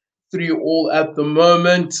 3-3 at the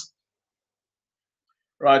moment.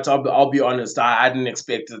 Right, I'll be honest. I didn't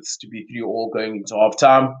expect it to be 3-3 going into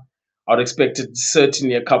halftime. I'd expected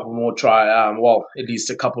certainly a couple more at least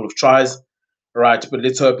a couple of tries. Right, but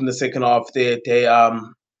let's hope in the second half David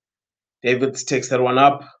takes that one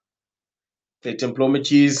up. Clayton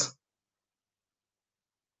Blomiches.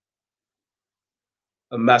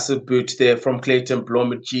 A massive boot there from Clayton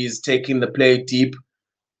Blomiches, taking the play deep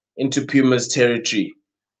into Puma's territory.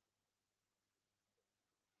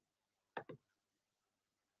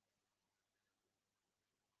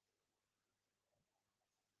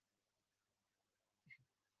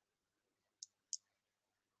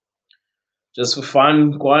 Just for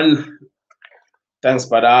fun, Guan. Thanks,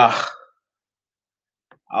 but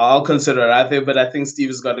I'll consider it. I think Steve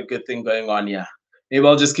has got a good thing going on here. Maybe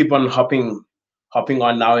I'll just keep on hopping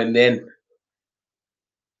on now and then.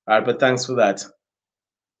 All right, but thanks for that.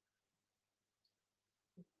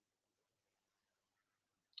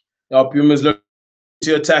 Pumas look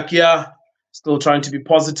to attack here. Still trying to be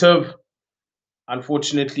positive.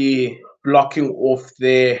 Unfortunately, blocking off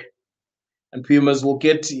there. And Pumas will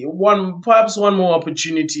get perhaps one more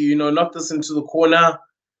opportunity, knock this into the corner.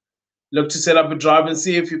 Look to set up a drive and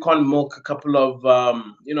see if you can't milk a couple of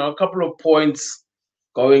points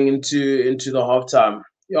going into the halftime.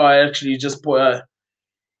 I actually just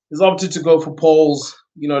he's opted to go for poles,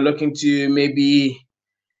 looking to maybe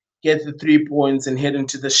get the 3 points and head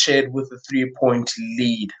into the shed with a 3-point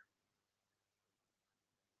lead.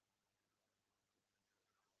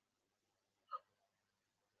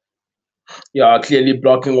 Clearly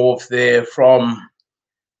blocking off there from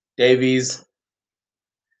Davies.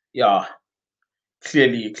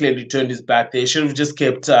 Clearly turned his back there. Should have just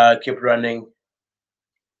kept running.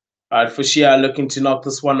 All right, Fushia looking to knock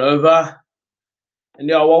this one over. And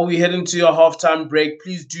while we head into your halftime break,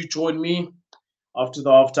 please do join me after the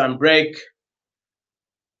halftime break.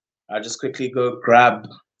 I'll just quickly go grab,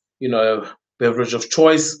 beverage of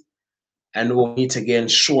choice, and we'll meet again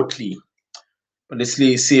shortly. But let's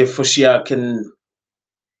see if Fushia can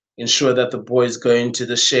ensure that the boys go into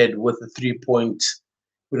the shed with a 3-point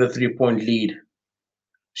lead.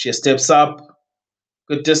 She steps up,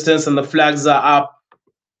 good distance, and the flags are up.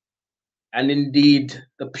 And indeed,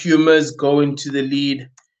 the Pumas go into the lead,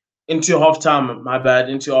 into halftime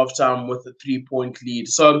with a 3-point lead.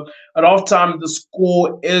 So at halftime, the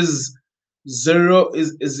score is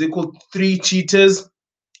equal 3 Cheetahs,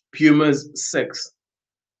 Pumas 6.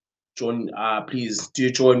 Please do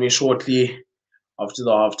join me shortly after the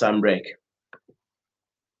halftime break.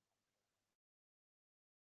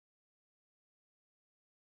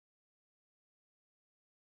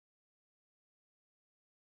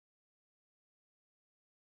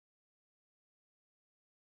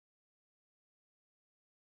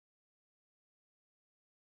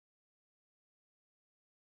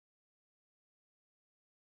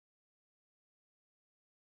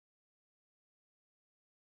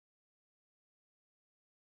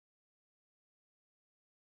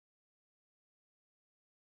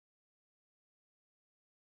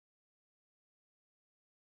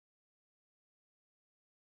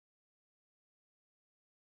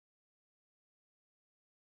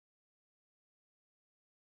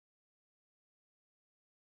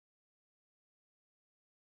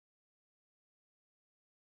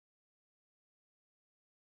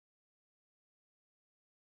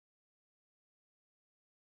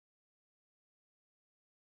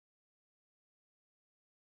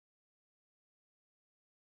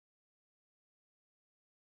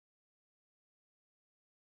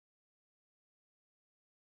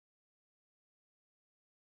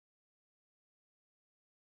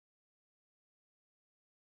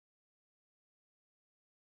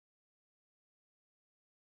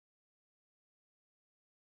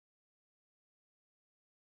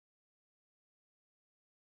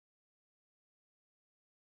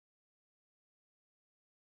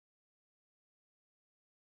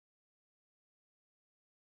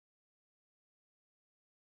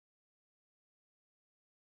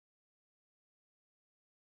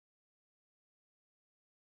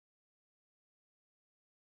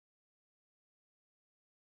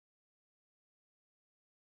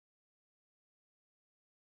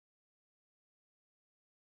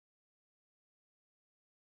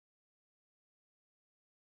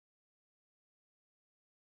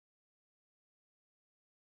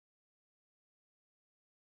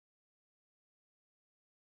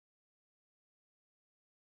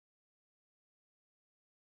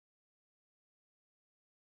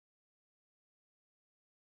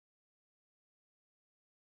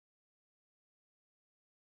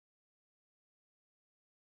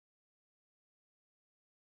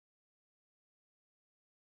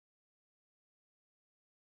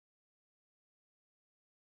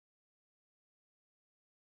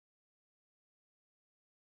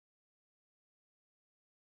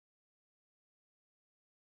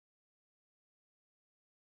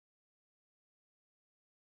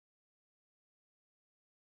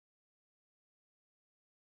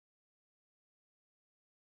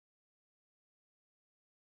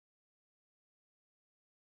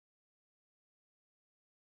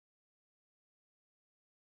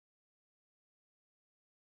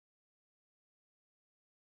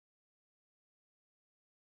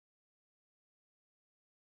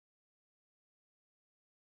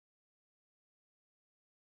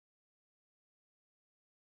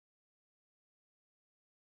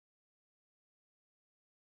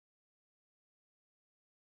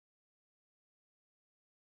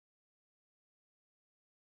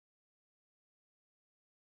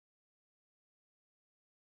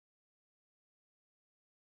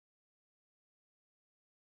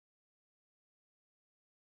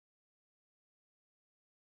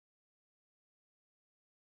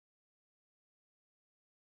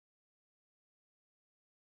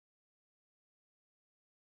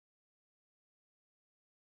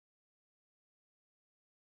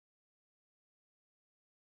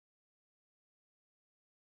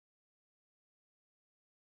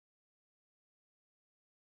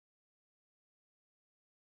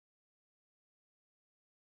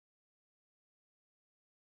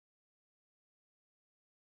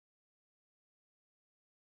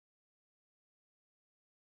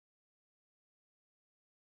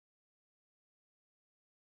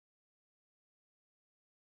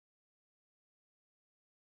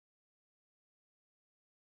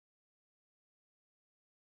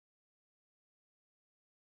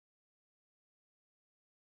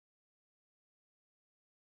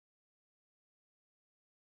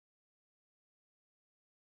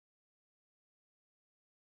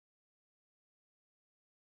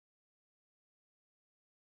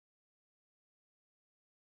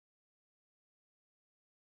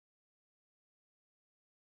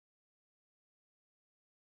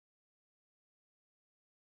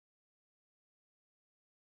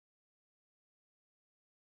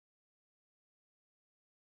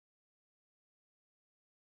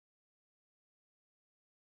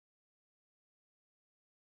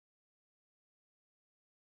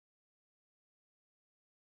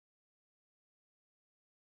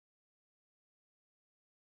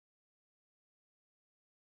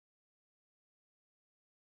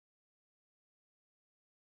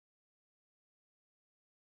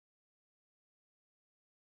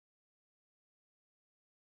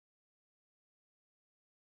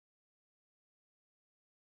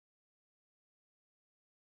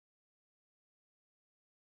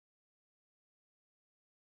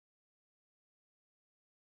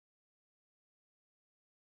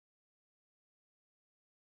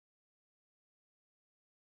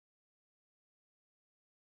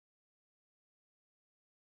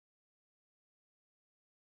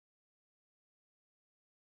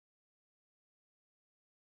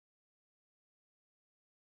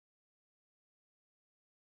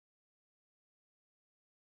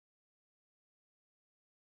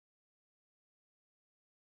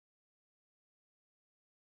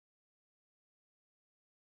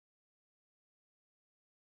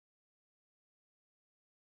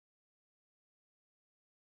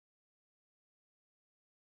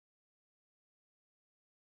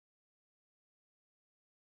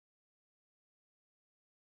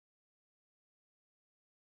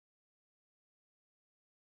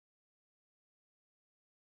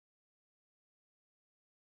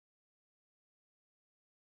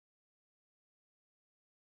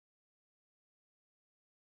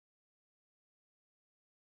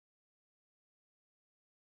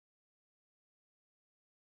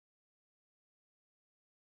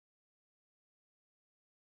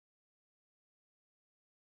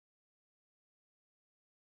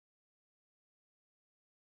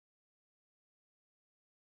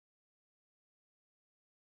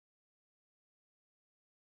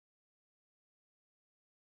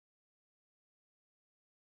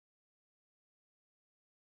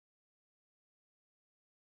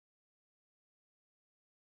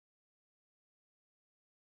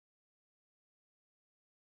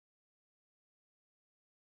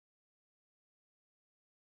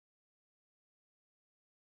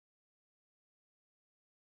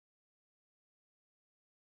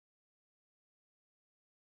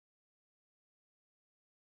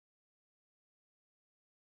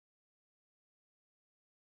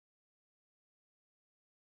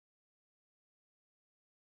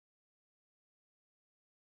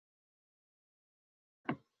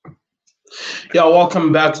 Yeah,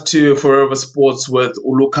 welcome back to Forever Sports with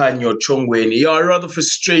Ulukanyo Chongweni. Yeah, a rather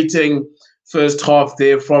frustrating first half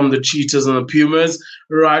there from the Cheetahs and the Pumas.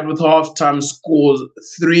 Right, with halftime scores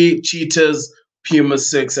three Cheetahs, Pumas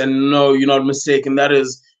six, and no, you're not mistaken. That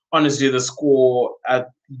is honestly the score at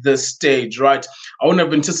this stage. Right, I wouldn't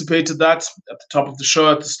have anticipated that at the top of the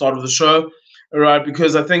show, at the start of the show. Right,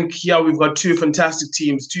 because I think here we've got two fantastic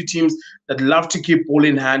teams, two teams that love to keep ball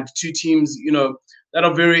in hand, two teams, that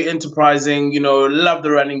are very enterprising, love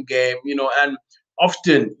the running game, and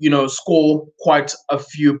often, score quite a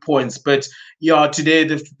few points. But yeah, today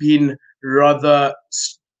they've been rather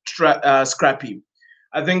scrappy.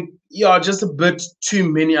 I think, yeah, just a bit too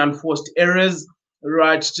many unforced errors,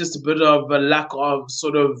 right? Just a bit of a lack of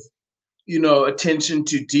sort of attention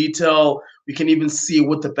to detail. We can even see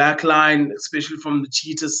with the back line, especially from the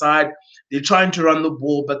cheetah side, they're trying to run the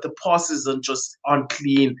ball, but the passes aren't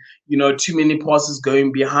clean. Too many passes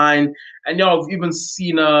going behind, and I've even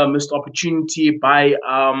seen a missed opportunity by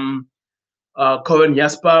Cohen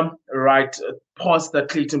Jasper, right? Past that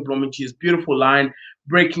Clayton Blomage's beautiful line,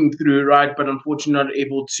 breaking through, right? But unfortunately not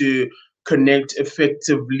able to connect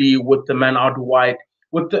effectively with the man out wide.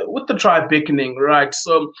 With the try beckoning, right?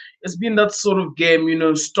 So it's been that sort of game,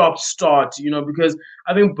 stop start, because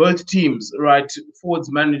I think both teams, right,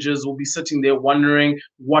 forwards managers will be sitting there wondering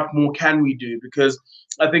what more can we do, because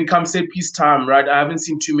I think come set piece time, right? I haven't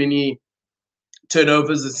seen too many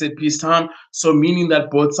turnovers at set piece time. So meaning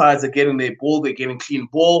that both sides are getting their ball, they're getting clean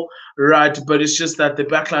ball, right? But it's just that the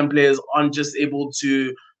backline players aren't just able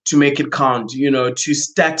to make it count, too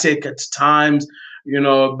static at times,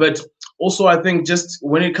 But also I think just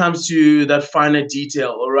when it comes to that finer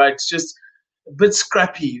detail, all right, it's just a bit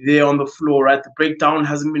scrappy there on the floor, right? The breakdown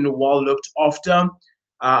hasn't been well looked after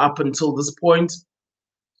up until this point.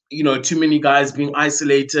 Too many guys being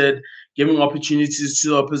isolated, giving opportunities to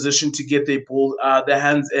the opposition to get their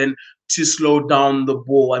hands in to slow down the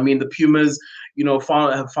ball. I mean, the Pumas,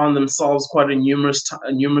 have found themselves quite a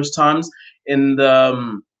numerous times in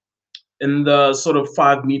the sort of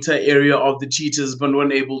 5 meter area of the Cheetahs, but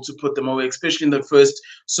weren't able to put them away, especially in the first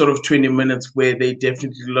sort of 20 minutes where they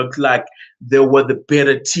definitely looked like they were the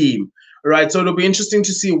better team. Right. So it'll be interesting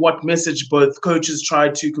to see what message both coaches try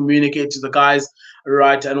to communicate to the guys,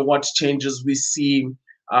 right, and what changes we see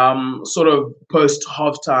sort of post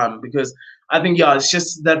halftime. Because I think, yeah, it's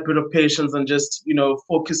just that bit of patience and just,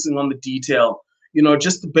 focusing on the detail,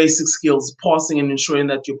 just the basic skills, passing and ensuring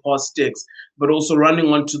that your pass sticks, but also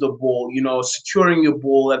running onto the ball, securing your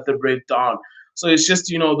ball at the breakdown. So it's just,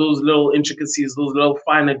 those little intricacies, those little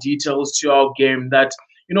finer details to our game that,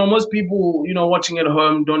 most people, watching at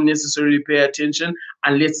home don't necessarily pay attention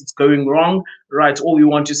unless it's going wrong, right? All we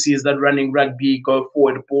want to see is that running rugby, go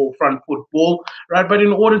forward ball, front foot ball, right? But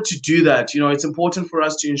in order to do that, it's important for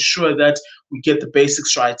us to ensure that we get the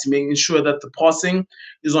basics right, to make sure that the passing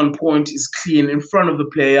is on point, is clean in front of the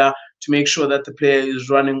player, to make sure that the player is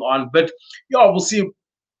running on. But yeah, we'll see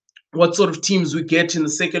what sort of teams we get in the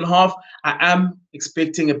second half. I am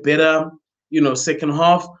expecting a better, second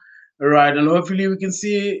half, right? And hopefully we can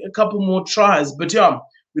see a couple more tries. But yeah,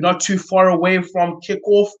 we're not too far away from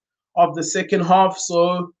kickoff of the second half.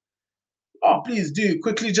 So please do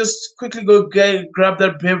quickly go grab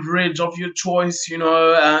that beverage of your choice,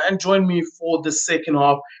 and join me for the second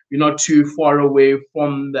half. We're not too far away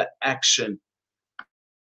from the action.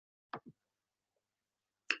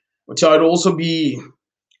 But yeah, it'd also be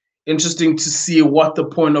interesting to see what the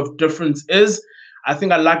point of difference is. I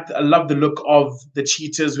love the look of the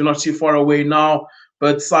Cheetahs. We're not too far away now.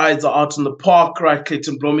 Both sides are out in the park, right?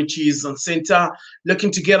 Clayton Blomiche's on center,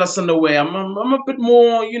 looking to get us underway. I'm a bit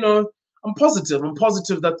more, I'm positive. I'm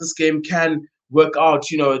positive that this game can work out.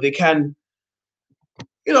 They can,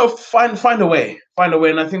 find a way,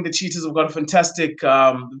 And I think the Cheetahs have got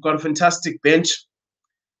a fantastic bench.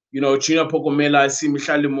 Gina Pogomela, I see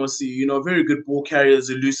Michal Mosi, very good ball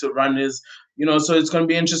carriers, elusive runners, so it's going to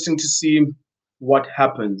be interesting to see what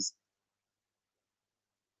happens.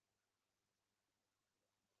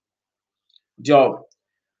 Yo,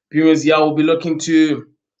 Pumas, yeah, will be looking to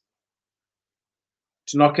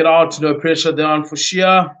knock it out, no pressure down for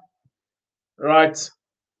Shia, right?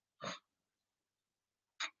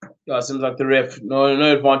 Yeah, seems like the ref, no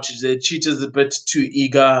advantage there. Cheetah's a bit too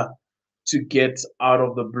eager to get out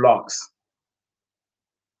of the blocks.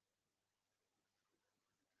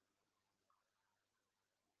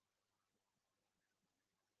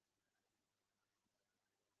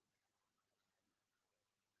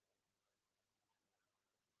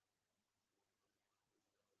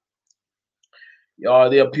 Yeah,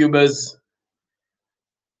 the Pumas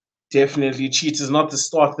Definitely, Cheetahs not the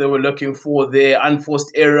start they were looking for. Their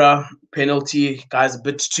unforced error penalty, guys, a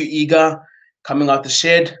bit too eager coming out the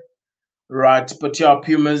shed, right? But yeah,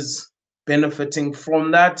 Pumas benefiting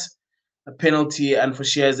from that a penalty, and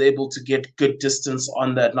Fashia is able to get good distance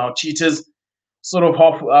on that. Now, Cheetahs sort of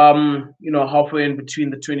halfway in between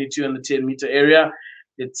the 22 and the 10-meter area.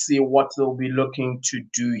 Let's see what they'll be looking to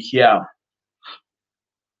do here.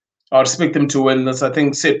 I expect them to win this. I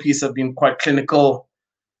think set piece have been quite clinical,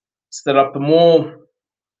 set up the maul.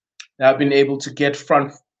 They have been able to get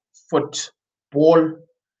front foot ball,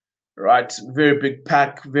 right? Very big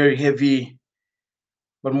pack, very heavy,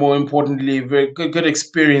 but more importantly, very good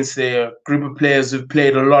experience there. Group of players who've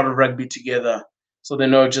played a lot of rugby together, so they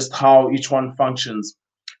know just how each one functions.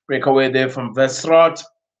 Breakaway there from Vestrat.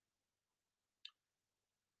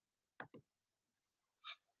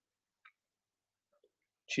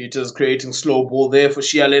 Cheetahs creating slow ball there for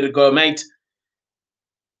Shia. Let it go, mate.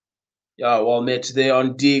 Yeah, well met there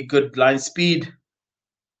on D. Good line speed.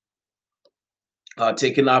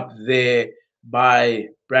 Taken up there by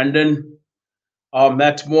Brandon.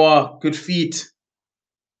 Matt Moore, good feet.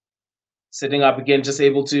 Setting up again, just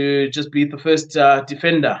able to just beat the first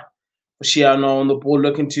defender. Shia now on the ball,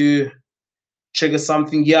 looking to trigger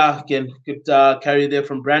something. Yeah, again, good carry there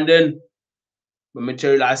from Brandon.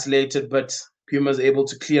 Momentarily isolated, but Puma's able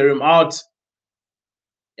to clear him out.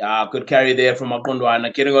 Yeah, good carry there from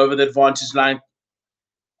Akondwana, getting over the advantage line.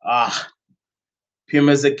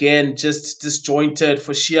 Pumas again, just disjointed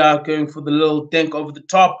for Shia, going for the little dink over the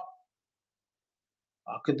top.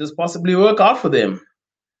 Could this possibly work out for them?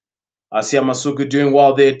 Asia Masuku doing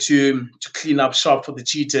well there to clean up shop for the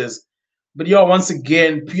Cheetahs. But yeah, once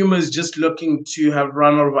again, Pumas just looking to have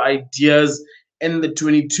run out of ideas in the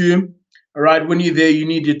 22. All right, when you're there, you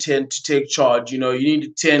need your 10 to take charge. You know, you need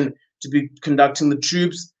a 10 to be conducting the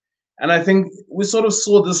troops. And I think we sort of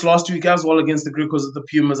saw this last week as well against the Griquas of the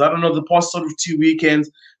Pumas. I don't know, the past sort of 2 weekends,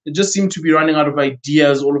 they just seem to be running out of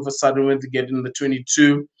ideas all of a sudden when they get in the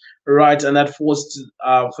 22, right? And that forced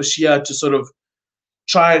Fashia to sort of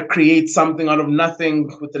try to create something out of nothing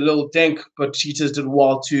with a little dink, but Cheetahs did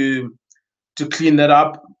well to clean that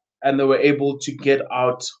up, and they were able to get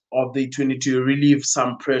out of the 22, relieve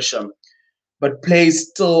some pressure. But play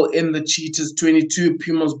still in the Cheetahs 22,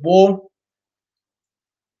 Pumas ball.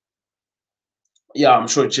 Yeah, I'm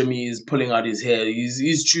sure Jimmy is pulling out his hair.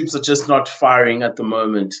 His troops are just not firing at the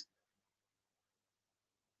moment.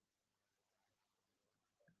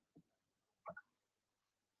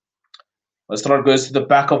 Lestrade goes to the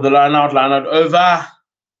back of the line out over.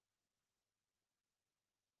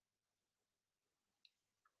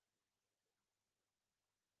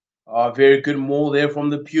 Very good maul there from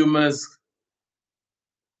the Pumas.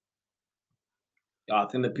 Yeah, I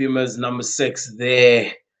think the Pumas number 6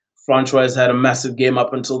 there. Francois had a massive game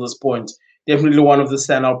up until this point. Definitely one of the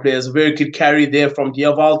standout players. A very good carry there from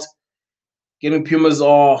Diavalt. Getting Pumas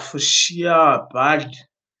off for sheer bad.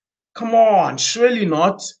 Come on, surely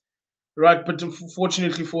not. Right, but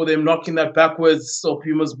unfortunately for them, knocking that backwards, so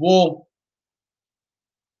Pumas ball.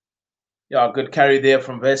 Yeah, good carry there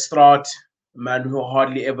from Vestrat, a man who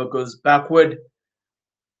hardly ever goes backward.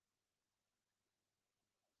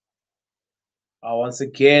 Once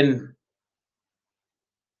again,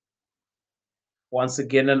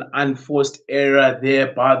 an unforced error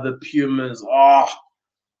there by the Pumas.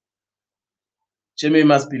 Jimmy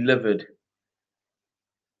must be livid.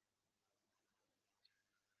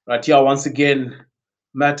 Right here, once again,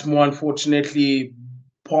 Matt Moore, unfortunately,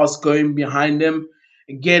 pass going behind him.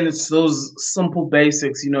 Again, it's those simple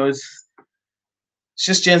basics, you know, it's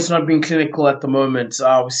just Jens not being clinical at the moment.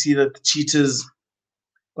 We see that the Cheetahs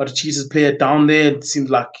got a Cheetahs player down there. It seems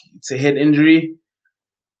like it's a head injury.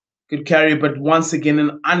 Good carry, but once again,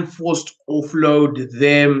 an unforced offload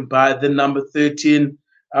there by the number 13,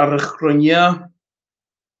 Arachronia.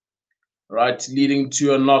 Right, leading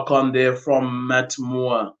to a knock on there from Matt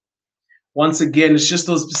Moore. Once again, it's just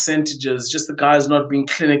those percentages, just the guys not being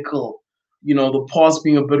clinical, you know, the pass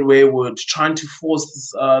being a bit wayward, trying to force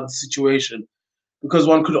this, the situation. Because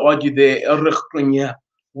one could argue there, Erich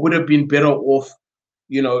would have been better off,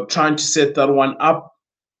 you know, trying to set that one up,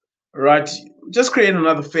 right? Just create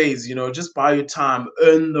another phase, you know, just buy your time,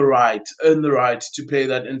 earn the right to play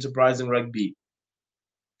that enterprising rugby.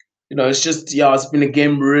 You know, it's just, yeah, it's been a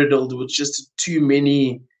game riddled with just too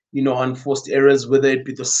many, you know, unforced errors, whether it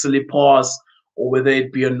be the silly pass or whether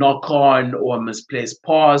it be a knock on or a misplaced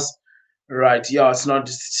pass. Right. Yeah, it's not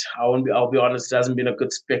just, I'll be honest, it hasn't been a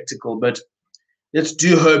good spectacle, but let's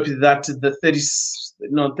do hope that the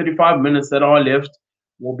 35 minutes that are left,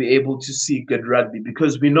 we'll be able to see good rugby,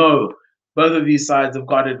 because we know both of these sides have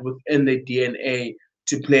got it within their DNA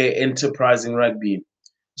to play enterprising rugby.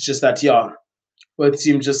 It's just that, yeah, both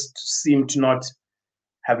teams just seem to not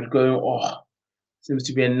have it going. Oh, seems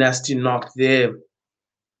to be a nasty knock there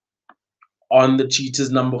on the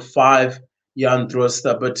Cheetahs number 5, Jan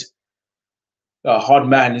Droster. But hard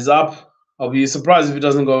man is up. I'll be surprised if it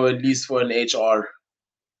doesn't go at least for an HR.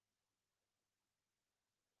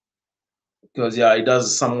 Because, yeah, it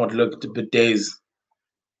does somewhat look a bit dazed.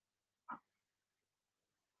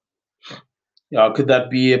 Yeah, could that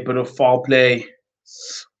be a bit of foul play?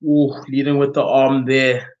 Ooh, leading with the arm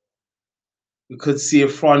there. We could see a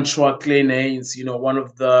Francois Claynains, one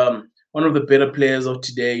of the better players of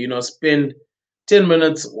today, spend 10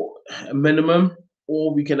 minutes minimum,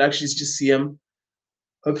 or we can actually just see him.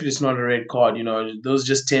 Hopefully it's not a red card, those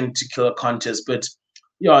just tend to kill a contest, but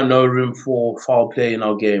yeah, no room for foul play in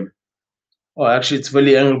our game. Oh, actually it's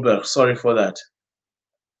Willie Engelberg, sorry for that.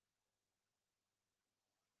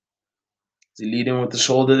 Is he leading with the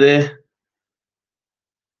shoulder there?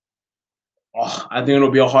 Oh, I think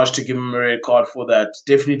it'll be a harsh to give him a red card for that.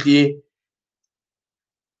 Definitely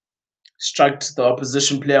struck the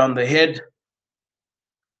opposition player on the head.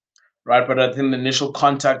 Right, but I think the initial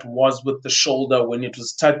contact was with the shoulder when it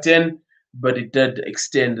was tucked in, but it did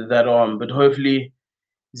extend that arm. But hopefully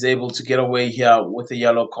he's able to get away here with a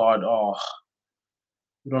yellow card. Oh,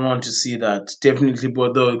 we don't want to see that. Definitely,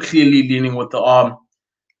 but though clearly leaning with the arm.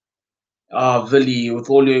 Vili, with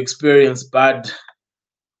all your experience, bad.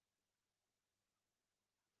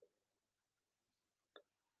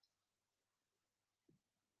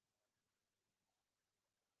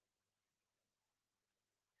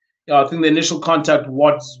 Yeah, I think the initial contact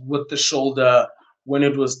was with the shoulder when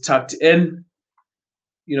it was tucked in,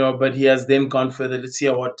 but he has then gone further. Let's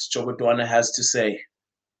hear what Jobodwana has to say.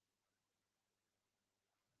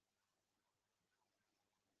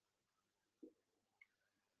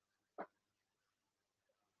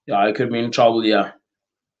 Yeah, I could be in trouble, yeah.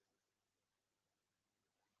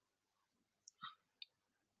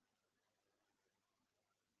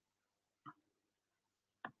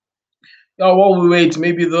 Yeah, while we wait,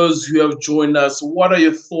 maybe those who have joined us, what are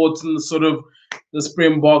your thoughts on the sort of the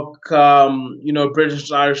Springbok,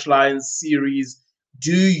 British Irish Lions series?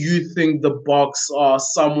 Do you think the Boks are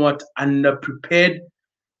somewhat underprepared?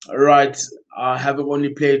 Right, having only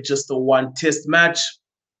played just the one test match.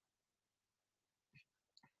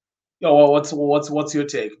 Yeah, well, what's your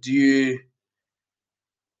take? Do you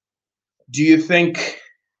think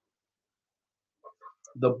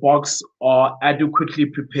the Boks are adequately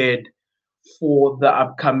prepared for the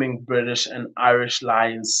upcoming British and Irish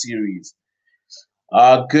Lions series?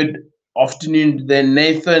 Good afternoon, then,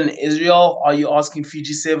 Nathan. Israel, are you asking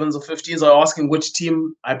Fiji 7s or 15s? Are you asking which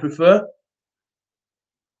team I prefer?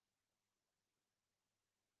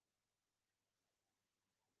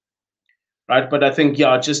 Right, but I think,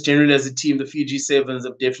 yeah, just generally as a team, the Fiji 7s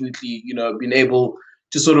have definitely, been able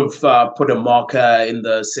to sort of put a marker in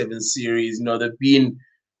the 7 series. They've been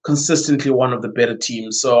consistently one of the better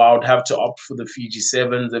teams. So I would have to opt for the Fiji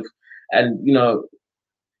 7s. And,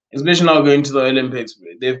 especially now going to the Olympics,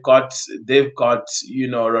 they've got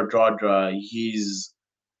Radradra. It's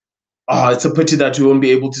a pity that we won't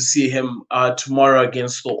be able to see him tomorrow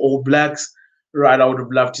against the All Blacks. Right, I would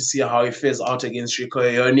have loved to see how he fares out against Rico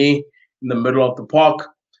Ione in the middle of the park.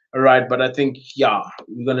 All right, but I think, yeah,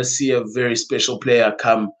 we're going to see a very special player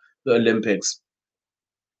come the Olympics.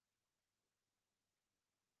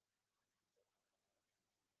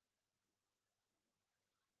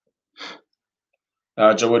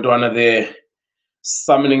 Jawodwana there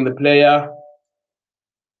summoning the player.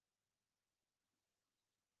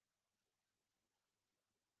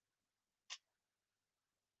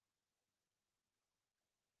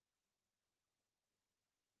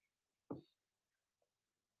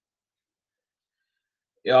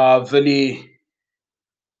 Yeah, Villa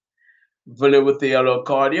with the yellow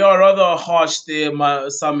card. Yeah, rather harsh there,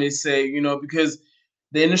 some may say, because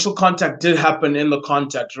the initial contact did happen in the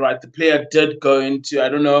contact, right? The player did go into, I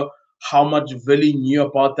don't know how much Vili knew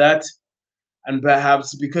about that. And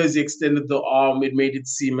perhaps because he extended the arm, it made it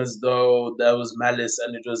seem as though there was malice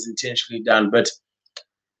and it was intentionally done. But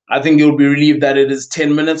I think you'll be relieved that it is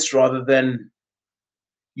 10 minutes rather than,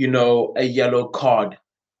 a yellow card.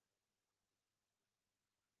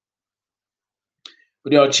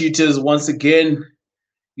 But yeah, Cheetahs once again,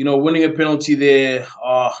 winning a penalty there.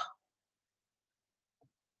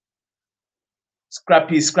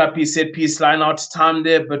 Scrappy set piece line out time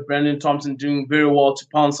there, but Brandon Thompson doing very well to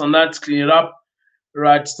pounce on that, clean it up.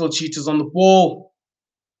 Right, still Cheetahs on the ball.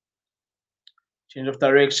 Change of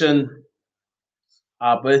direction.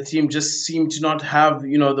 But the team just seem to not have, the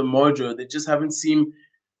mojo. They just haven't seemed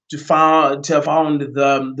to have found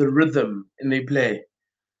the rhythm in their play.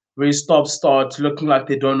 Very stop start, looking like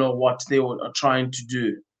they don't know what they are trying to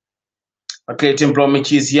do. Okay, Tim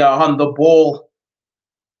Bromwich is here on the ball.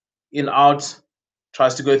 In out,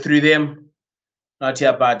 tries to go through them. Not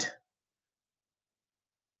here, bad.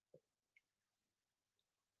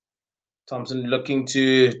 Thompson looking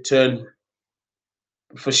to turn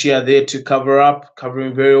Fashia there to cover up,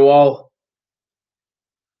 covering very well.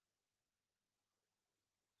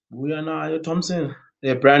 We are now Thompson.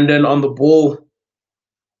 There, Brandon on the ball.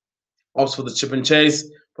 Opts for the chip and chase,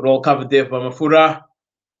 but all covered there by Mafura.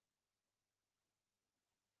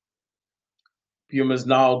 Pumas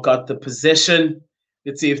now got the possession.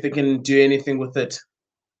 Let's see if they can do anything with it.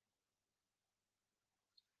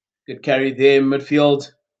 Good carry there in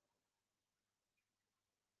midfield.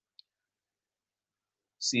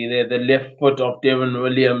 See there, the left foot of Devon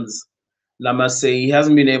Williams. I must say, he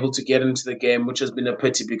hasn't been able to get into the game, which has been a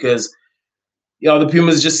pity because the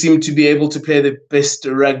Pumas just seem to be able to play the best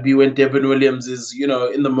rugby when Devon Williams is,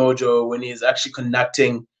 in the mojo, when he's actually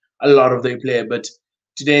conducting a lot of their play. But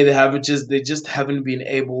today they just haven't been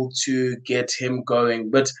able to get him going.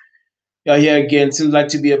 But here again, seems like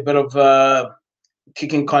to be a bit of a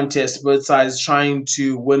kicking contest. Both sides trying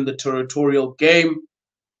to win the territorial game.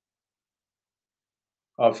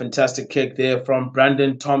 A fantastic kick there from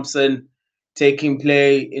Brandon Thompson, taking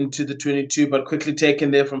play into the 22, but quickly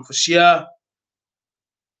taken there from Fashia.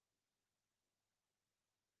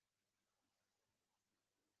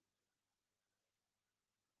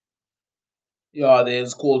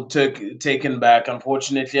 There's called taken back.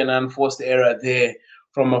 Unfortunately, an unforced error there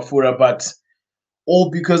from Mafura, but all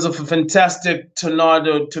because of a fantastic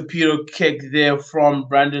torpedo kick there from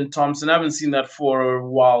Brandon Thompson. I haven't seen that for a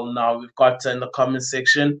while now. We've got in the comment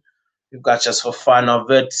section. We've got just for fun of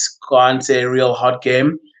it. Can't say a real hot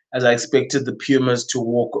game, as I expected the Pumas to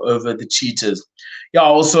walk over the Cheetahs.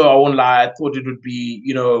 Also, I won't lie, I thought it would be,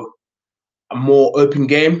 a more open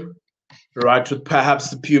game, right, with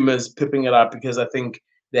perhaps the Pumas pipping it up because I think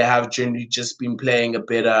they have generally just been playing a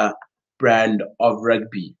better brand of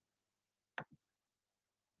rugby.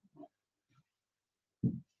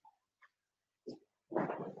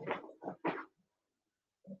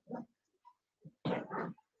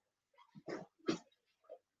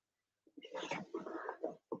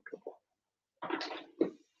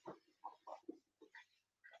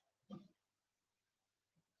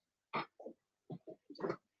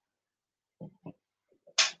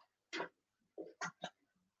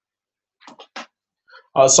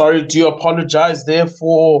 Sorry, do apologize there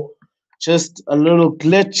for just a little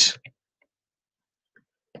glitch.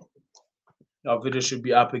 Our video should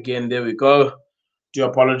be up again. There we go. Do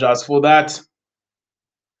apologize for that.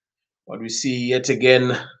 But we see yet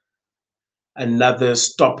again another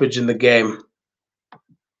stoppage in the game.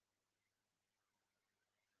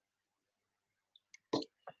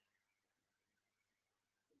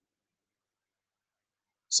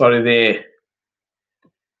 Sorry there.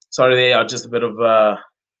 Just a bit of a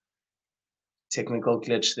technical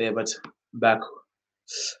glitch there, but back.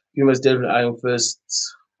 Pumas definitely eyeing first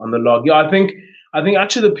on the log. I think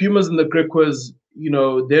actually the Pumas and the Griquas,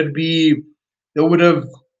 they would have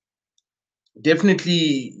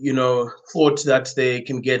definitely, thought that they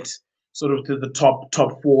can get sort of to the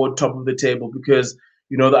top four, top of the table because,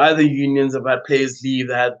 the other unions have had players leave,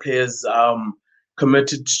 they had players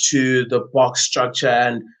committed to the box structure.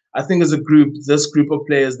 And I think as a group, this group of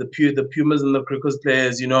players, the Pumas and the Crickers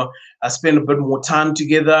players, have spent a bit more time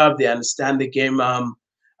together. They understand the game a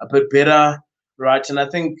bit better, right? And I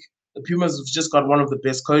think the Pumas have just got one of the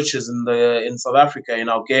best coaches in South Africa in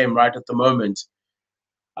our game right at the moment.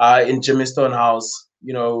 In Jimmy Stonehouse,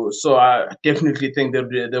 so I definitely think they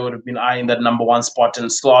would have been eyeing that number one spot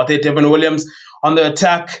and still out there. Devon Williams on the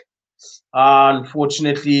attack.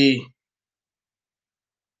 Unfortunately,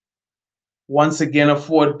 once again, a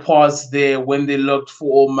forward pass there when they looked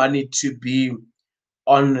for all money to be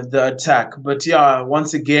on the attack. But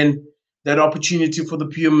once again, that opportunity for the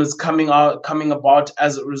Pumas coming about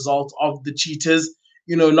as a result of the Cheetahs,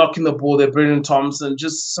 knocking the ball there. Brendan Thompson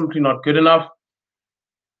just simply not good enough.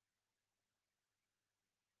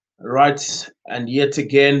 Right, and yet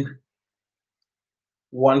again,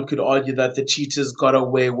 one could argue that the Cheetahs got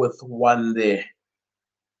away with one there.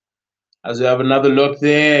 As we have another look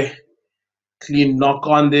there, clean knock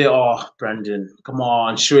on there. Oh, Brandon, come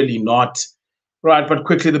on, surely not. Right, but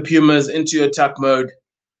quickly the Pumas into attack mode,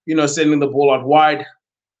 sending the ball out wide.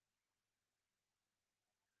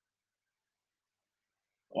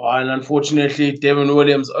 Oh, and unfortunately, Devon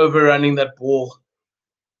Williams overrunning that ball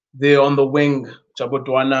there on the wing.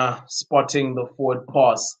 Jabotwana spotting the forward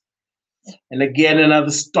pass. And again,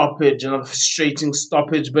 another stoppage, another frustrating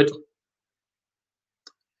stoppage. But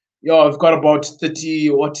yeah, we've got about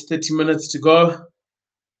 30 minutes to go.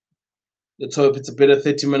 Let's hope it's a better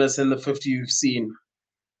 30 minutes than the 50 you've seen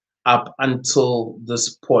up until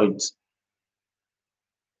this point.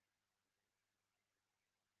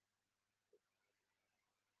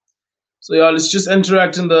 So yeah, let's just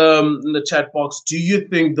interact in the chat box. Do you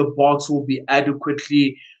think the box will be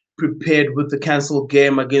adequately prepared with the cancelled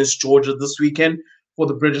game against Georgia this weekend for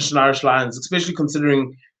the British and Irish Lions, especially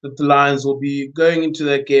considering that the Lions will be going into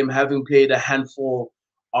that game having played a handful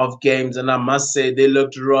of games, and I must say they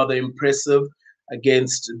looked rather impressive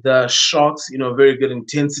against the Sharks. You know, very good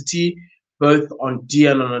intensity both on D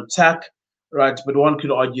and on attack, right? But one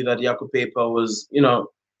could argue that Jaco Paper was, you know,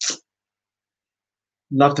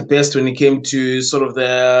 not the best when it came to sort of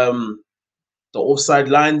the offside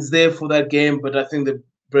lines there for that game. But I think the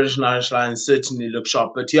British and Irish Lions certainly look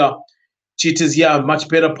sharp. But yeah, Cheetahs, yeah, much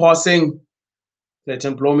better passing.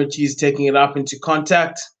 Clayton Blomichi is taking it up into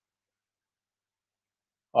contact.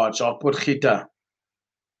 Oh, Jacques Potgieter.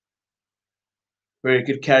 Very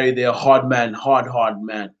good carry there. Hard man, hard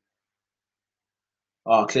man.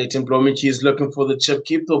 Oh, Clayton Blomichi is looking for the chip.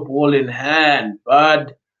 Keep the ball in hand,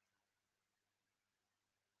 bud.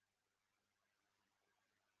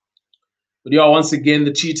 But yeah, once again,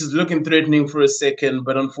 the Cheetahs looking threatening for a second,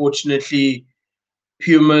 but unfortunately,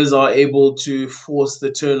 Pumas are able to force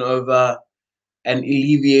the turnover and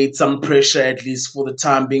alleviate some pressure, at least for the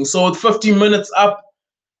time being. So with 15 minutes up,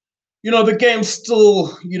 you know, the game's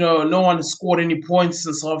still, you know, no one has scored any points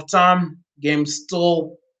since halftime. Game's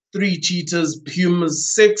still 3 Cheetahs,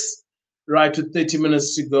 Pumas 6, right, with 30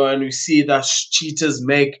 minutes to go. And we see that Cheetahs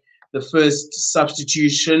make the first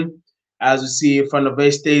substitution. As we see, Van der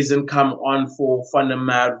Westhuizen come on for Van der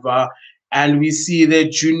Merwe. And we see there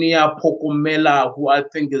Junior Pokomela, who I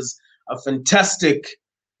think is a fantastic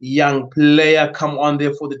young player, come on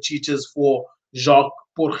there for the Cheetahs for Jacques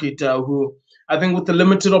Potgieter, who I think with the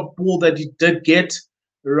limited of ball that he did get,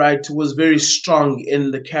 right, was very strong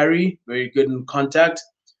in the carry, very good in contact.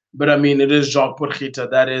 But I mean, it is Jacques Potgieter.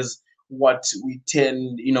 That is what we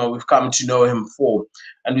tend, you know, we've come to know him for.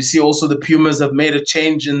 And we see also the Pumas have made a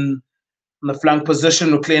change in the flank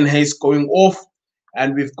position with Clayton Hayes going off.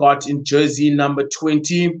 And we've got in jersey number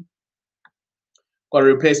 20, got a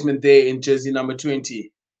replacement there in jersey number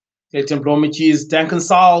 20. Clayton Blomichi's Duncan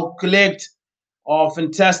Saul collect. Oh,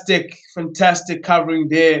 fantastic covering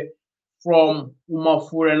there from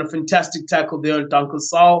Umafur and a fantastic tackle there on Duncan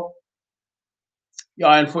Saul.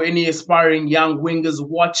 Yeah, and for any aspiring young wingers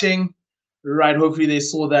watching, right, hopefully they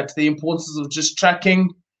saw that the importance of just tracking,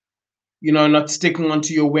 you know, not sticking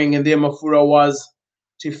onto your wing, and there Mafura was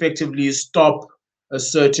to effectively stop a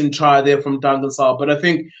certain try there from Duncan Saul. But I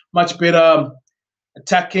think much better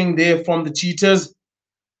attacking there from the Cheetahs.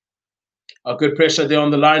 A good pressure there on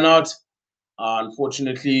the line out.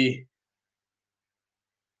 Unfortunately,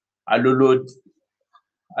 Alu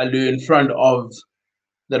in front of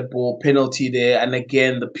that ball penalty there. And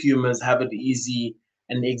again, the Pumas have it easy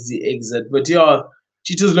and exit. But yeah,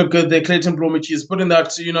 Cheetahs look good there. Clayton Blomichi is putting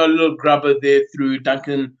that, you know, a little grabber there through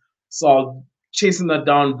Duncan Saul, chasing that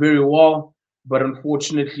down very well. But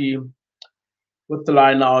unfortunately, with the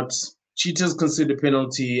line out, Cheetahs consider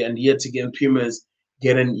penalty, and yet again, Pumas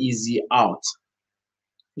get an easy out.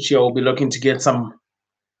 She will be looking to get some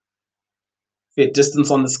fair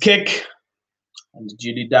distance on this kick, and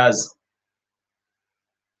Judy does.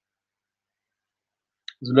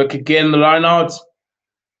 Look again, the line out.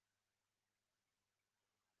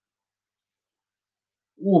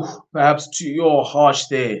 Ooh, perhaps too harsh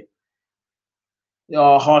there.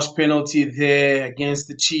 Harsh penalty there against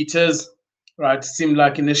the Cheetahs. Right, it seemed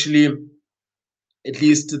like initially, at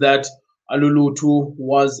least, that Alulutu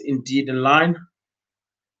was indeed in line,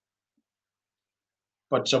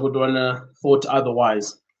 but Chabudwana thought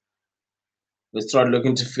otherwise. Let's try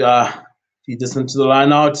looking to feed this into the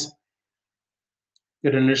line out.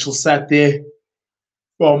 Good initial sack there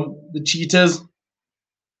from the Cheetahs.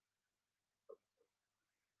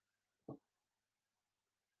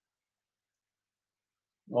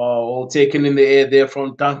 All taken in the air there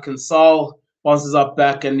from Duncan Saul. Bounces up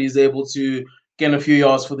back and he's able to gain a few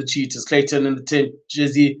yards for the Cheetahs. Clayton in the 10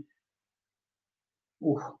 jersey.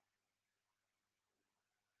 Ooh.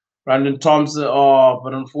 Brandon Thompson,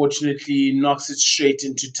 but unfortunately knocks it straight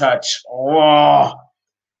into touch.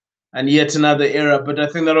 And yet another error. But I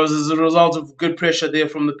think that was as a result of good pressure there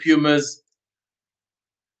from the Pumas.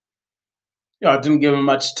 Yeah, it didn't give him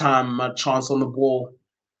much time, much chance on the ball.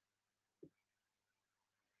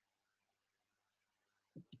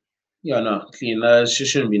 Yeah, no, clean.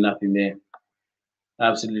 Shouldn't be nothing there.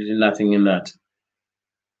 Absolutely nothing in that.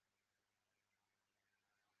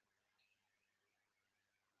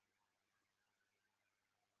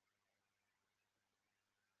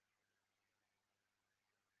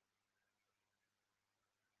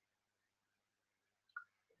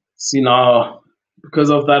 See now, because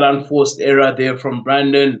of that unforced error there from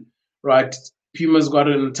Brandon, right? Pumas got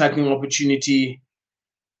an attacking opportunity.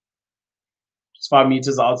 It's 5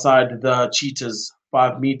 meters outside the Cheetahs,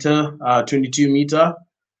 5 meter, 22 meter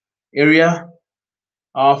area.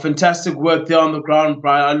 Fantastic work there on the ground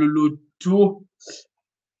by Alulu too,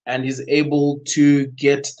 and he's able to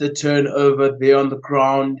get the turnover there on the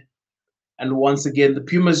ground. And once again, the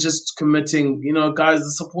Pumas just committing, guys,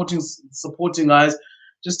 the supporting guys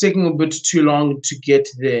just taking a bit too long to get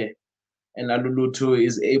there. And Alulutu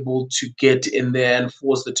is able to get in there and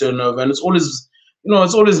force the turnover. And it's always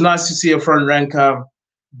nice to see a front ranker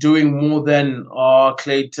doing more than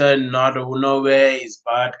Clayton, Nado, no ways.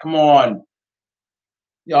 But come on.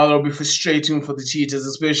 Yeah, that'll be frustrating for the Cheetahs,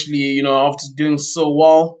 especially, after doing so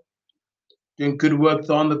well, doing good work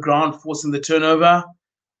on the ground, forcing the turnover.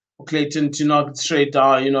 For Clayton to knock it straight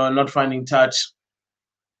down, not finding touch.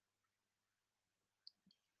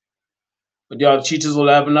 But yeah, the Cheetahs will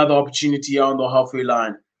have another opportunity on the halfway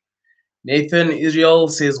line. Nathan Israel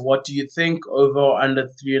says, what do you think? Over or under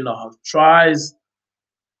 3.5 tries?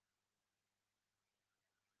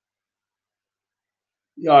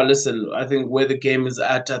 Yeah, listen, I think where the game is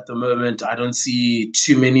at the moment, I don't see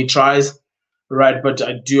too many tries, right? But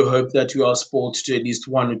I do hope that we are spoiled to at least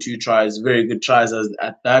 1 or 2 tries, very good tries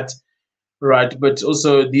at that, right? But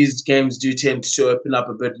also, these games do tend to open up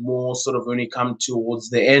a bit more sort of when we come towards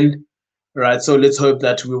the end, right? So let's hope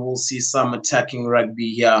that we will see some attacking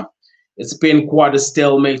rugby here. It's been quite a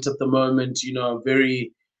stalemate at the moment,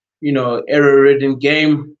 very, error-ridden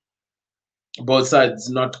game. Both sides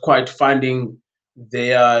not quite finding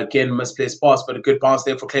their, again, misplaced pass, but a good pass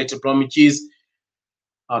there for Clayton Blomichis.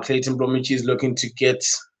 Clayton Blomichis looking to get,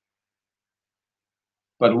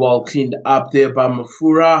 but well cleaned up there by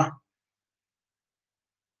Mafura.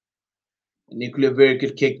 Nicola, very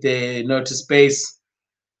good kick there, no to space.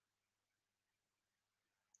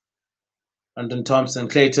 Brandon Thompson,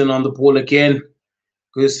 Clayton on the ball again.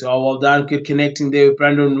 Good, well done, good connecting there with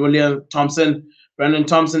Brandon Thompson. Brandon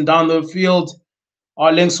Thompson down the field.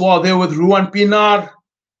 Links wall there with Ruan Pinar.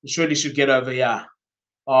 Surely should get over here.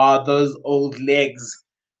 Those old legs.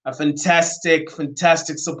 A fantastic,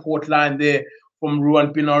 fantastic support line there from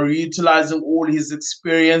Ruan Pinar, utilizing all his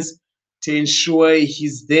experience to ensure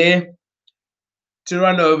he's there to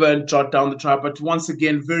run over and jot down the try. But once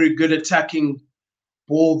again, very good attacking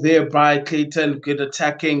ball there by Clayton. Good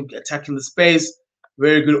attacking the space.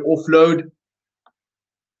 Very good offload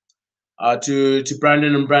to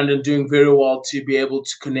Brandon, and Brandon doing very well to be able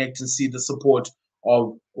to connect and see the support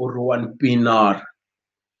of Ruan Pinar.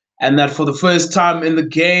 And that for the first time in the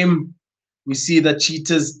game, we see that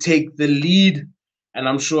Cheetahs take the lead. And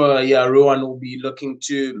I'm sure, Ruan will be looking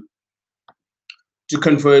to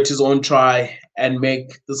convert his own try and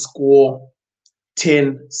make the score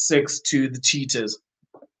 10-6 to the Cheetahs.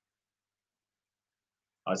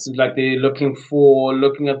 It seems like they're looking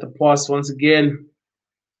at the pass once again.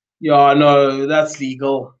 Yeah, no, that's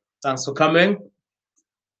legal. Thanks for coming.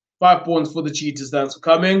 5 points for the Cheetahs. Thanks for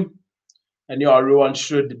coming. And Ruan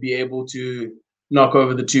should be able to knock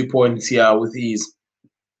over the 2 points here with ease.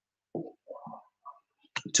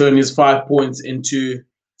 Turn his 5 points into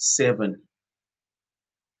 7.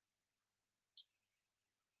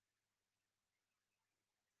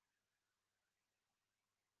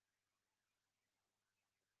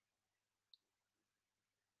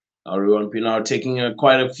 Ruan Pinar taking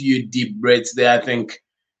quite a few deep breaths there, I think.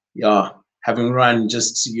 Having run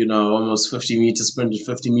just, almost 50 meters, sprinted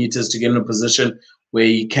 50 meters to get in a position where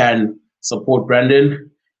he can support Brandon.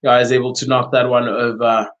 Is able to knock that one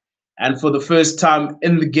over. And for the first time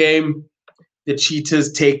in the game, the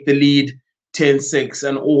Cheetahs take the lead 10-6,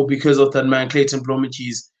 and all because of that man, Clayton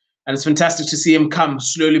Blomichis. And it's fantastic to see him come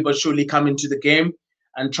slowly but surely come into the game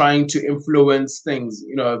and trying to influence things.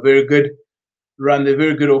 A very good run, the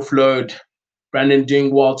very good offload. Brandon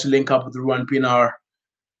doing well to link up with Ruan Pinar.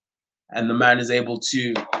 And the man is able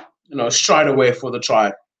to, stride away for the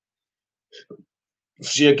try.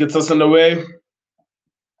 Shia gets us underway.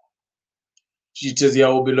 Cheetahs here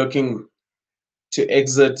will be looking to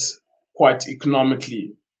exit quite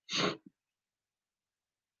economically.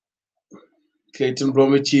 Clayton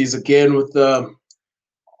Blomichis again with the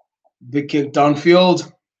big kick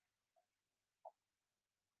downfield.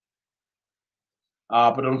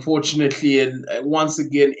 But unfortunately, once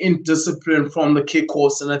again, indiscipline from the kick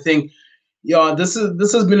horse. And I think, Yeah, this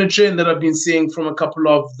has been a trend that I've been seeing from a couple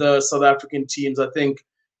of the South African teams. I think,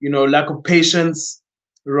 lack of patience,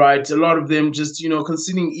 right? A lot of them just,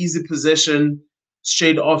 conceding easy possession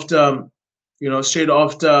straight after, straight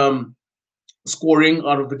after scoring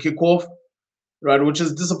out of the kickoff, right? Which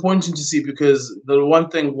is disappointing to see because the one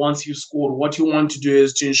thing once you scored, what you want to do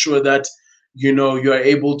is to ensure that, you are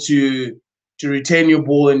able to retain your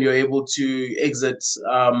ball and you're able to exit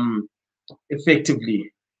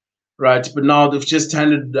effectively, right? But now they've just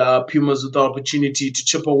handed Pumas with the opportunity to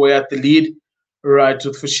chip away at the lead, right?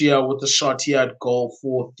 With Fashia with the shot here at goal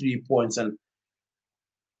for 3 points, and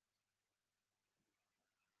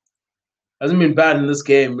hasn't been bad in this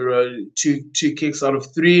game. Two kicks out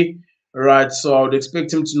of three, right? So I would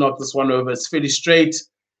expect him to knock this one over. It's fairly straight,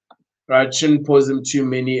 right? Shouldn't pose him too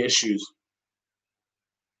many issues.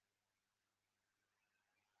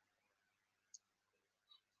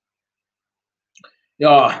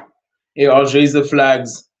 Yeah, yeah, I'll raise the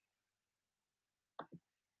flags.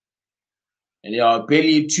 And yeah,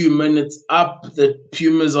 barely 2 minutes up, the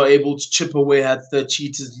Pumas are able to chip away at the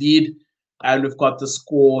Cheetahs lead. And we've got the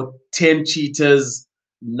score 10 Cheetahs,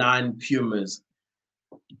 9 Pumas.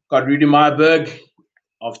 Got Rudy Meyerberg.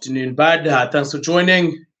 Afternoon, bud. Thanks for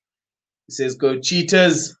joining. He says, go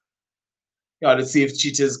Cheetahs. Yeah, let's see if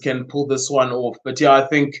Cheetahs can pull this one off. But yeah, I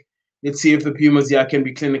think let's see if the Pumas can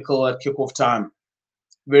be clinical at kickoff time.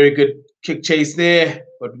 Very good kick chase there,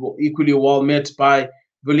 but equally well met by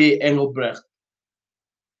Willie Engelbrecht.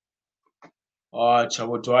 Oh,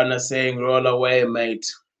 Chabotwana saying, roll away, mate.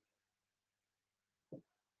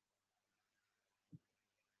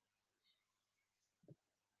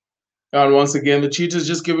 And once again, the Cheetahs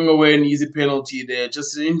just giving away an easy penalty there.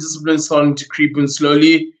 Just indiscipline starting to creep in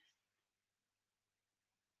slowly.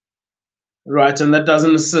 Right, and that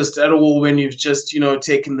doesn't assist at all when you've just,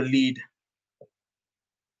 taken the lead.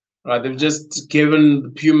 Right, they've just given the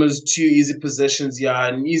Pumas two easy possessions here,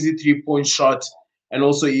 an easy 3-point shot, and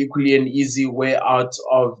also equally an easy way out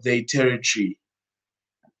of their territory.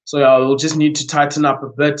 So yeah, we'll just need to tighten up a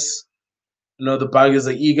bit. The Buggers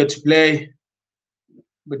are eager to play,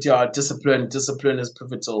 but yeah, discipline is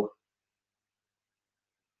pivotal.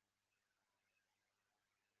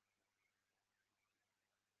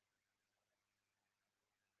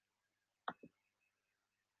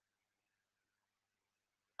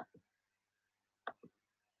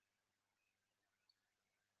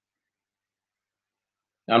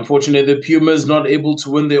 Unfortunately, the Pumas not able to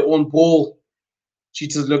win their own ball.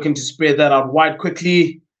 Cheetahs looking to spread that out wide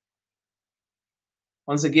quickly.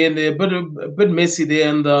 Once again, they're a bit messy there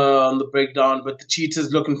on the breakdown, but the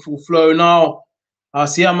Cheetahs looking full flow now.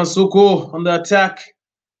 Sia Masuku on the attack.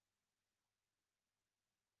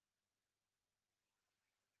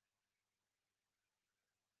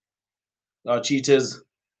 Cheetahs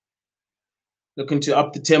looking to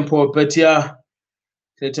up the tempo a bit here.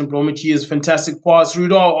 Clayton Blomichi's fantastic pass.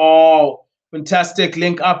 Rudolph, fantastic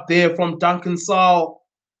link up there from Duncan Saul.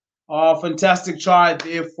 Fantastic try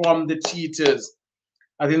there from the Cheetahs.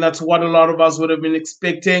 I think that's what a lot of us would have been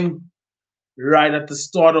expecting right at the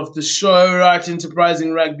start of the show, right?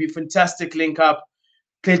 Enterprising Rugby, fantastic link up.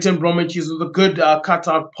 Clayton Blomichi's with a good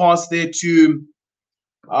cutout pass there to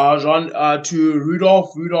to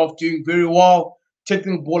Rudolph. Rudolph doing very well,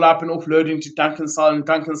 taking the ball up and offloading to Duncan Saul, and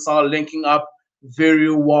Duncan Saul linking up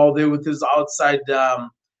very well there with his outside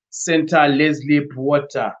center, Leslie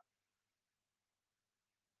Porter.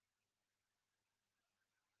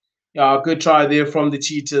 Yeah, good try there from the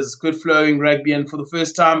Cheetahs. Good flowing rugby, and for the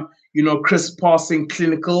first time, crisp passing,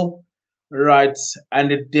 clinical, right?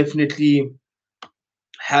 And it definitely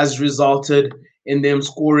has resulted in them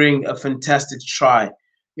scoring a fantastic try.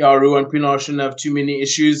 Yeah, Ruan Pinar shouldn't have too many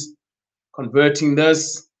issues converting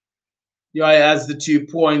this. Yeah, he has the 2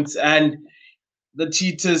 points, and the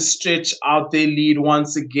Cheetahs stretch out their lead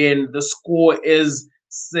once again. The score is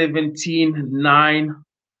 17-9.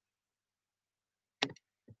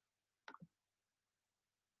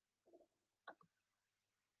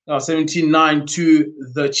 17-9 to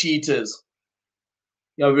the Cheetahs.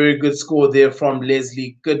 Yeah, very good score there from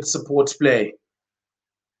Leslie. Good support play.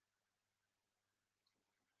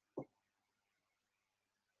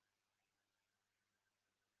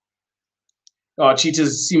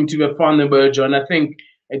 Cheetahs seem to have found the merger, and I think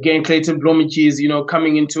again Clayton Blomichi is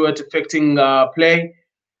coming into it, affecting play.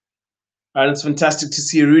 And it's fantastic to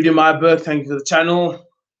see Rudy Meyerberg. Thank you for the channel.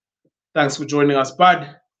 Thanks for joining us,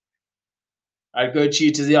 bud. I'd go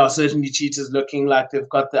Cheetahs. Yeah, certainly Cheetahs looking like they've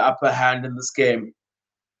got the upper hand in this game.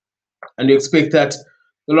 And you expect that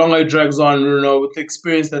the longer it drags on, with the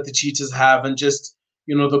experience that the Cheetahs have and just,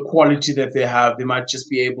 the quality that they have, they might just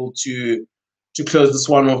be able to to close this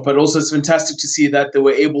one off. But also it's fantastic to see that they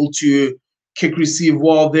were able to kick receive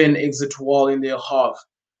well, then exit well in their half.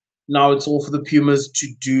 Now it's all for the Pumas to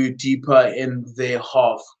do deeper in their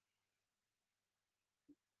half.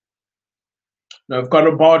 Now we've got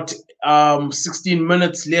about 16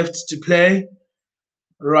 minutes left to play.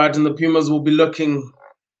 Right, and the Pumas will be looking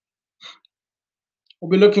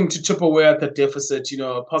to chip away at the deficit,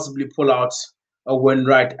 possibly pull out a win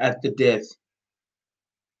right at the death.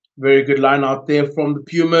 Very good line out there from the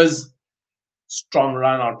Pumas. Strong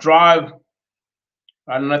line out drive.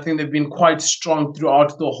 And I think they've been quite strong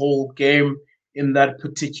throughout the whole game in that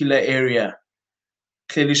particular area.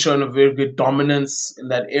 Clearly shown a very good dominance in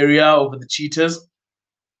that area over the Cheetahs.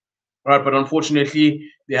 Right, but unfortunately,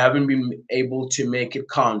 they haven't been able to make it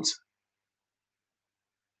count.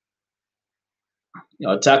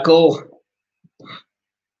 Tackle.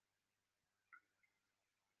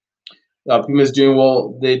 Pumas doing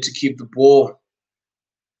well there to keep the ball.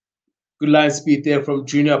 Good line speed there from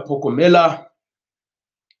Junior Pokomela.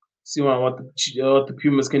 See what the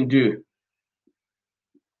Pumas can do.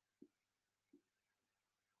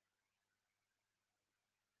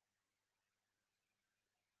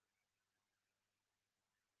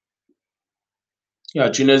 Yeah,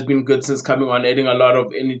 Junior's been good since coming on, adding a lot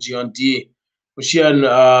of energy on D.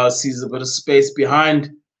 Bushian sees a bit of space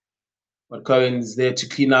behind, but Cohen's there to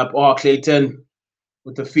clean up. Oh, Clayton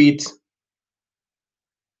with the feet.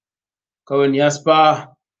 Cohen Jasper.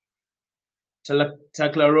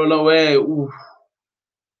 Tackler roll away. Ooh.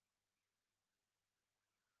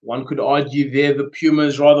 One could argue there the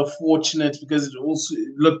Pumas rather fortunate because it also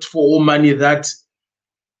looked for all money that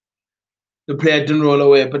the player didn't roll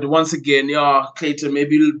away. But once again, yeah, Clayton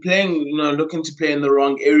maybe playing, looking to play in the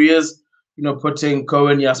wrong areas, putting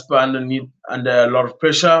Cohen Jasper under a lot of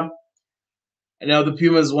pressure. And now the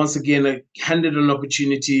Pumas once again handed an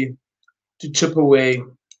opportunity to chip away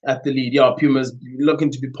at the lead. Yeah, Pumas looking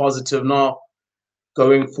to be positive now,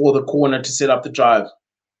 going for the corner to set up the drive.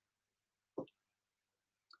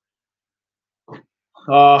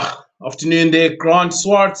 Afternoon there, Grant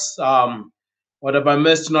Swartz. What have I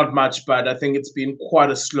missed? Not much, but I think it's been quite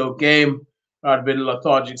a slow game. I've been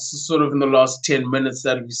lethargic. Sort of in the last 10 minutes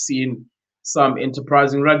that we've seen some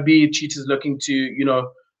enterprising rugby. Cheetahs looking to,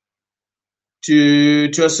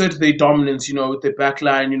 to assert their dominance, with their back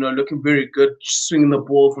line, looking very good, swinging the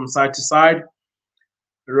ball from side to side.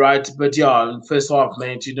 Right, but yeah, in first half,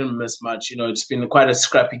 mate, you didn't miss much. It's been quite a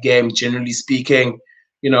scrappy game, generally speaking.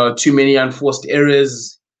 Too many unforced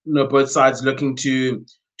errors. Both sides looking to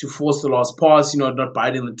force the last pass. Not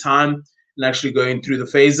biding the time and actually going through the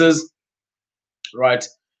phases. Right,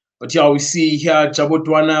 but yeah, we see here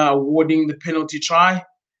Jabodwana awarding the penalty try,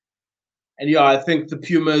 and yeah, I think the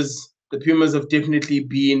Pumas have definitely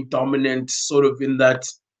been dominant, sort of in that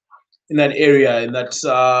area, in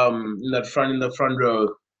the front row.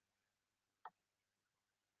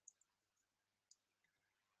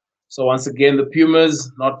 So once again, the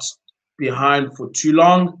Pumas not behind for too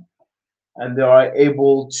long, and they are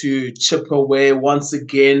able to chip away once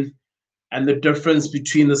again. And the difference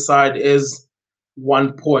between the side is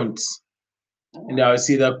 1 point. And now I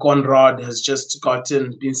see that Conrad has just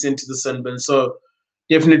been sent to the Sunburn. So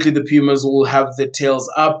definitely the Pumas will have their tails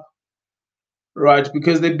up, right?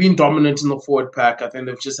 Because they've been dominant in the forward pack. I think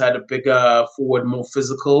they've just had a bigger forward, more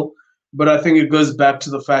physical. But I think it goes back to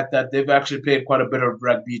the fact that they've actually played quite a bit of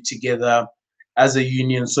rugby together as a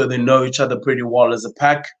union, so they know each other pretty well as a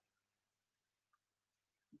pack.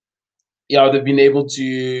 Yeah, they've been able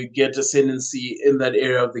to get ascendancy in that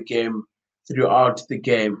area of the game throughout the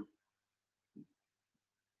game.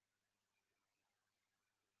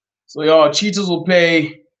 So yeah, Cheetahs will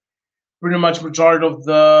play pretty much majority of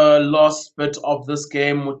the last bit of this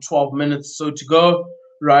game with 12 minutes so to go,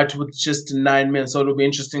 right, with just 9 men. So it'll be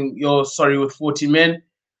interesting. With 14 men,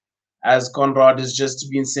 as Conrad has just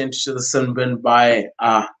been sent to the sin bin by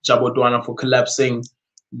Jabodwana for collapsing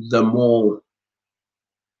the mall.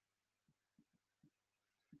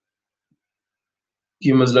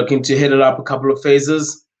 Pumas looking to hit it up a couple of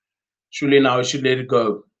phases. Surely now we should let it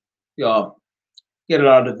go. Yeah, get it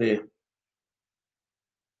out of there.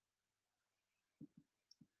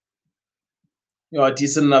 Yeah,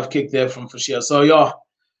 decent enough kick there from Fushia. So yeah,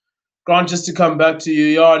 Grant, just to come back to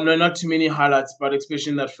you, yeah, no, not too many highlights, but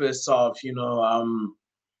especially in that first half,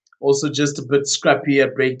 also just a bit scrappy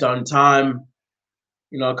at breakdown time.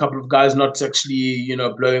 A couple of guys not actually,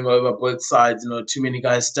 blowing over both sides, too many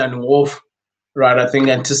guys standing off, right? I think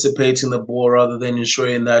anticipating the ball rather than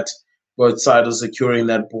ensuring that both sides are securing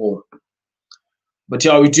that ball. But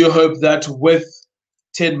yeah, we do hope that with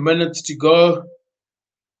 10 minutes to go,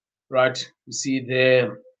 right, you see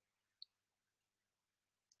there,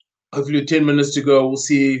 hopefully 10 minutes to go, we'll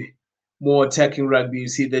see more attacking rugby. You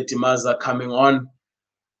see that PUMAS are coming on.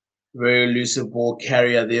 Very elusive ball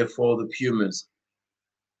carrier there for the Pumas.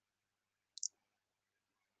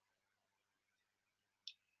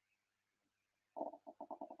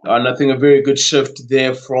 And I think a very good shift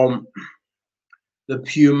there from the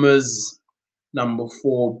Pumas, number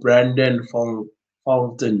 4, Brandon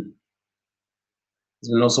Fulton. He's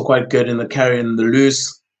been also quite good in the carry and the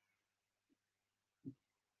loose.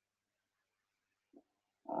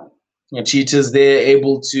 And Cheetahs there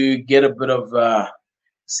able to get a bit of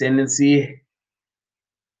ascendancy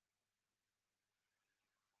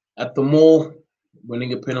at the mall,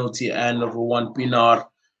 winning a penalty, and number 1, Pinar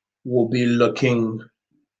will be looking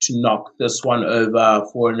to knock this one over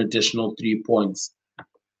for an additional 3 points.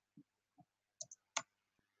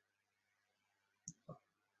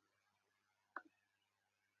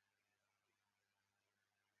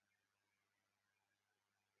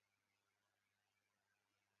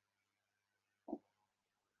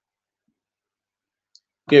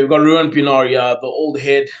 Okay, we've got Ruan Pinar, the old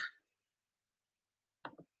head,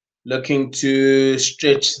 looking to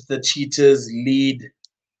stretch the Cheetahs' lead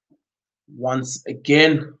once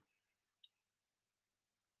again.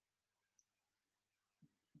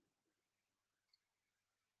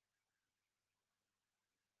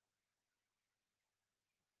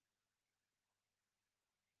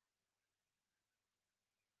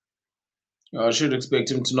 I should expect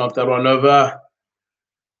him to knock that one over.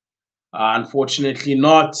 Unfortunately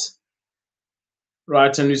not.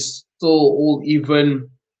 Right, and we're still all even.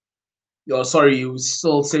 Sorry, it was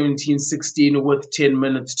still 17-16 with 10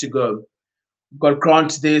 minutes to go. We've got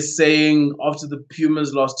Grant there saying after the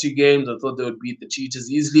Pumas lost 2 games, I thought they would beat the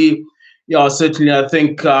Cheetahs easily. Yeah, certainly. I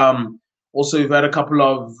think also we've had a couple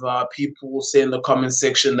of people say in the comment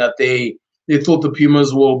section that they thought the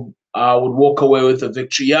Pumas would walk away with a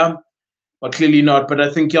victory. Yeah, but clearly not. But I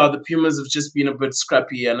think, the Pumas have just been a bit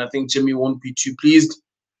scrappy, and I think Jimmy won't be too pleased.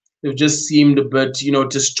 They've just seemed a bit,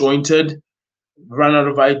 disjointed, run out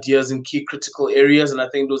of ideas in key critical areas. And I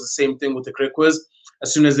think it was the same thing with the Griquas.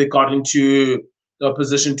 As soon as they got into the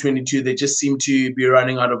opposition 22, they just seemed to be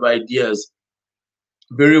running out of ideas.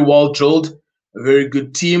 Very well drilled, a very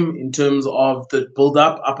good team in terms of the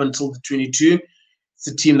build-up up until the 22. It's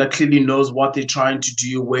a team that clearly knows what they're trying to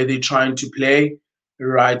do, where they're trying to play,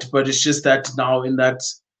 right? But it's just that now in that,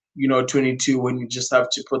 22, when you just have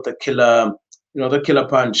to put the killer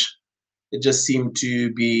punch, it just seemed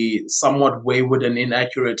to be somewhat wayward and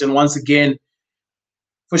inaccurate. And once again,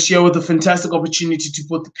 for sure, with a fantastic opportunity to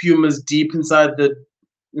put the Pumas deep inside the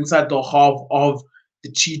half of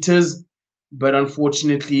the Cheetahs, but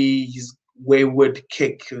unfortunately, his wayward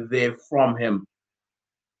kick there from him.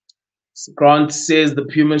 So Grant says the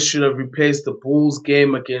Pumas should have replaced the Bulls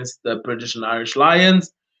game against the British and Irish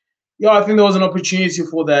Lions. Yeah, I think there was an opportunity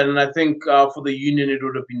for that, and I think for the Union it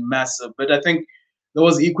would have been massive. But I think there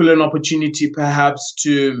was equally an opportunity perhaps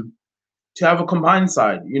to have a combined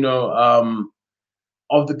side,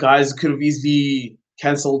 of the guys who could have easily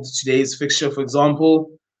cancelled today's fixture, for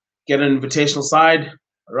example, get an invitational side,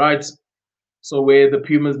 right? So where the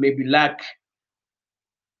Pumas maybe lack,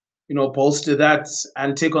 bolster that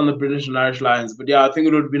and take on the British and Irish Lions. But yeah, I think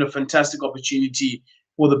it would have been a fantastic opportunity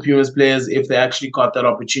for the Pumas players if they actually got that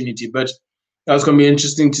opportunity. But that's going to be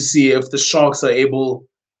interesting to see if the Sharks are able,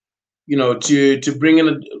 to bring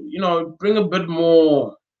in bring a bit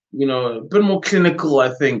more, a bit more clinical. I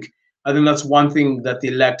think that's one thing that they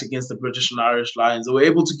lacked against the British and Irish Lions. They were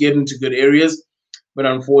able to get into good areas, but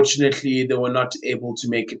unfortunately, they were not able to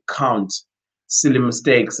make it count. Silly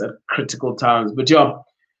mistakes at critical times. But yeah,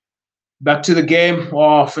 back to the game.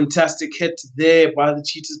 Oh, fantastic hit there by the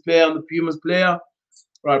Cheetahs player on the Pumas player.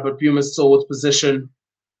 Right, but Pumas still with position,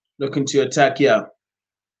 looking to attack here.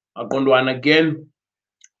 Agondwana again,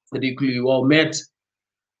 but equally well met.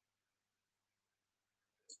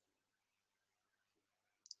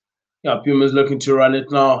 Yeah, Pumas looking to run it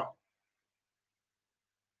now.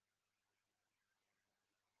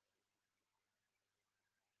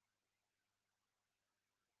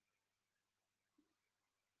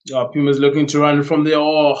 Yeah, Pumas looking to run it from there.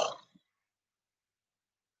 Oh,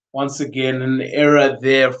 once again, an error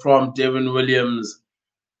there from Devin Williams.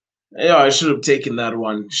 Yeah, I should have taken that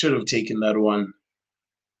one.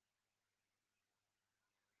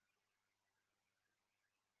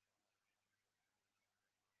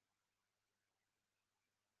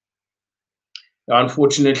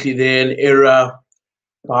 Unfortunately, there an error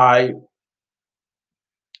by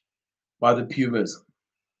the Pumas.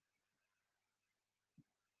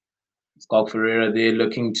 Schalk Ferreira there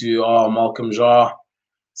looking to Malcolm Jar.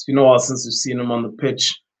 It's been a while since we've seen him on the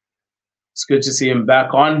pitch. It's good to see him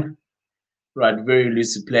back on. Right, very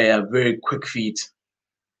elusive player, very quick feet.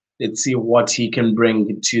 Let's see what he can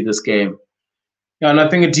bring to this game. Yeah, and I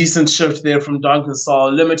think a decent shift there from Duncan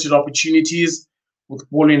Saul. Limited opportunities with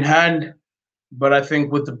ball in hand, but I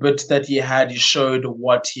think with the bit that he had, he showed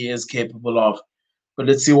what he is capable of. But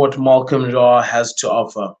let's see what Malcolm Jaw has to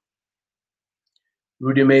offer.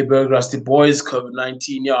 Rudy Mayberg, Rusty Boys,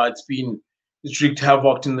 COVID-19. Yeah, it's wreaked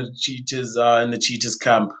havoc in the Cheetahs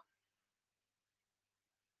camp.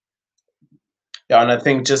 Yeah, and I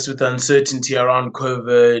think just with the uncertainty around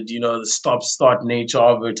COVID, the stop-start nature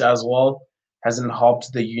of it as well hasn't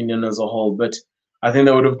helped the union as a whole. But I think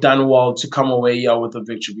they would have done well to come away with a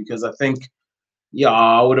victory, because I think,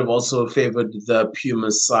 I would have also favored the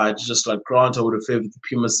Pumas side. Just like Grant, I would have favored the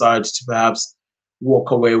Pumas side to perhaps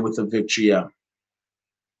walk away with a victory. Yeah.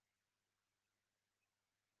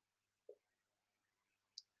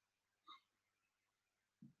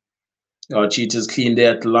 Cheetahs clean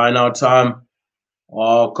there at the line out time.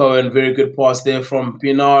 Cohen, very good pass there from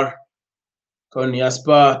Pinar. Cohen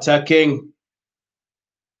Jasper attacking.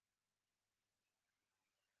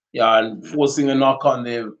 Yeah, and forcing a knock on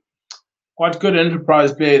there. Quite good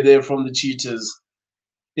enterprise play there from the Cheetahs.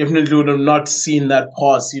 Definitely would have not seen that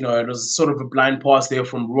pass. It was sort of a blind pass there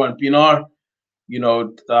from Ruan Pinar.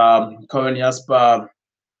 Cohen Jasper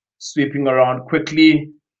sweeping around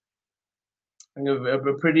quickly. A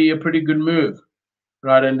pretty good move,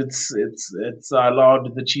 right? And it's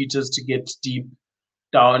allowed the Cheetahs to get deep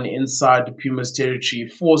down inside the Pumas territory,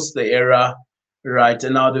 force the error, right?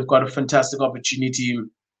 And now they've got a fantastic opportunity,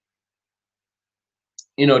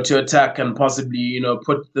 to attack and possibly,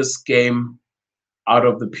 put this game out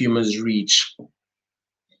of the Pumas' reach.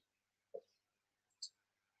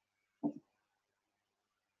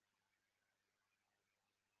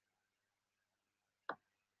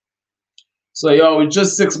 So, with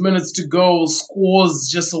just 6 minutes to go, scores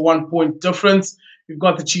just a 1 point difference. We've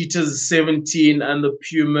got the Cheetahs 17 and the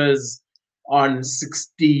Pumas on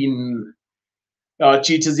 16.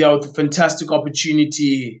 Cheetahs with a fantastic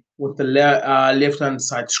opportunity with the left-hand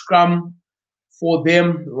side scrum for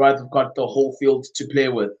them. Right, we've got the whole field to play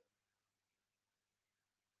with.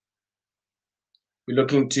 We're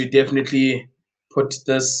looking to definitely put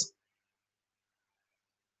this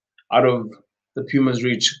out of the Pumas'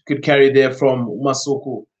 reach. Good carry there from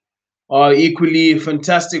Umasoku. Equally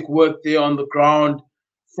fantastic work there on the ground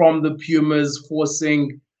from the Pumas,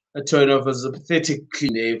 forcing a turnover. As a pathetic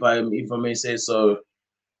clean there, if I may say so.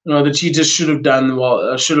 The Cheetahs should have done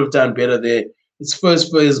well. Should have done better there. It's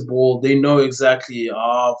first player's ball. They know exactly.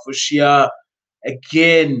 For Shia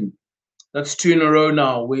again. That's 2 in a row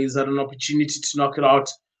now where he's had an opportunity to knock it out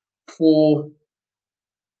for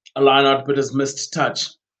a line out, but has missed touch.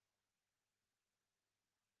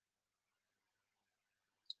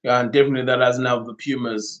 Yeah, and definitely that hasn't helped the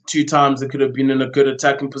Pumas. 2 times they could have been in a good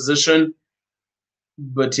attacking position,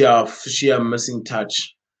 but Fashia missing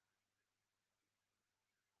touch.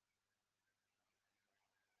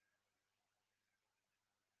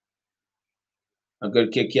 A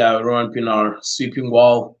good kick, Rowan Pinar sweeping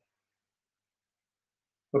wall,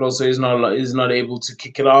 but also he's not able to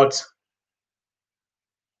kick it out.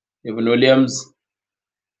 Devin Williams,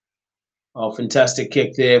 fantastic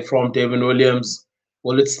kick there from Devin Williams.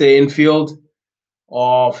 Will it stay in field?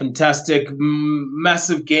 Fantastic,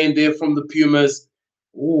 massive gain there from the Pumas.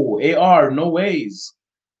 AR, no ways.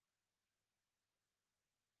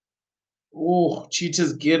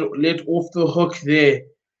 Cheetahs get let off the hook there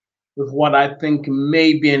with what I think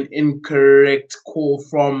may be an incorrect call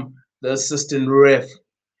from the assistant ref.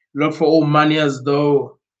 Look for all manias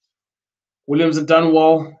though. Williams have done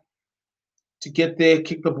well to get there,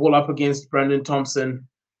 kick the ball up against Brandon Thompson.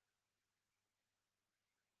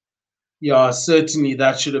 Yeah, certainly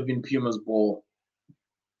that should have been Puma's ball.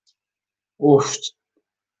 Oof.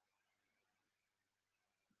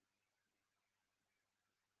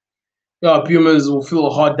 Yeah, Pumas will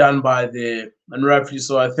feel hard done by there, and rightfully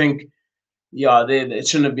so. I think, it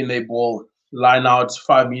shouldn't have been their ball. Line out,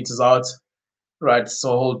 5 meters out. Right, it's a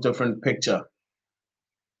whole different picture.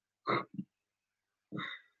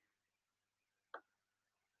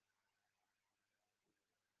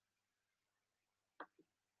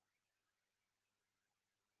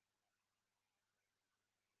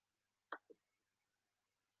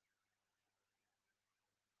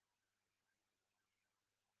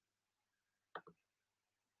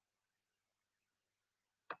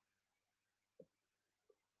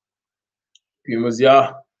 Pumas,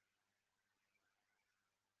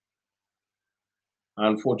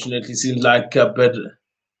 unfortunately, seems like a bit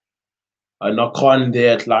a knock on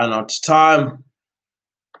there at line out time.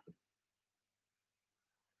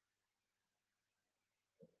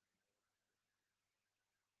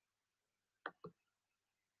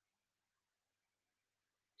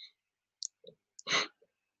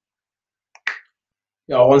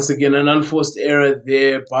 Yeah, once again, an unforced error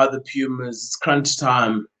there by the Pumas. It's crunch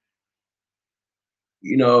time.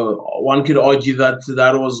 One could argue that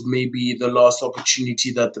that was maybe the last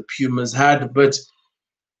opportunity that the Pumas had, but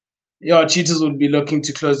yeah, Cheetahs would be looking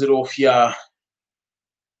to close it off here.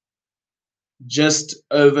 Just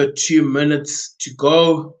over 2 minutes to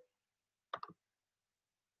go.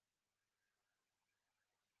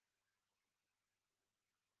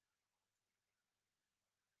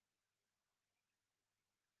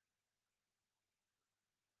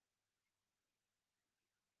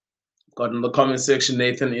 Got in the comment section,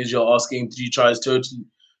 Nathan is you're asking 3 tries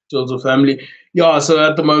total family. Yeah, so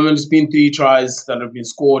at the moment it's been 3 tries that have been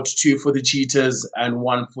scored, 2 for the Cheetahs and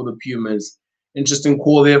 1 for the Pumas. Interesting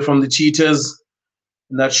call there from the Cheetahs.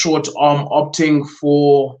 And that short arm opting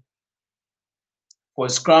for a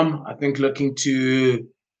scrum. I think looking to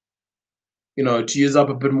to use up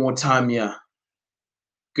a bit more time here.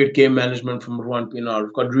 Good game management from Ruan Pinar.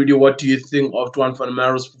 We've got Rudy. What do you think of Duan van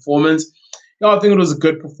Maro's performance? Yeah, I think it was a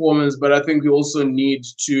good performance, but I think we also need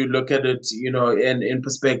to look at it, in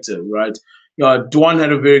perspective, right? Yeah, Duan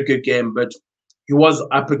had a very good game, but he was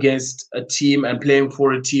up against a team and playing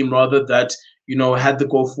for a team rather that, had the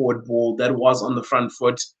go forward ball that was on the front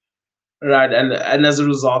foot. Right, and as a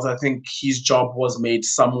result, I think his job was made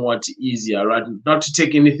somewhat easier. Right, not to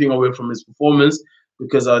take anything away from his performance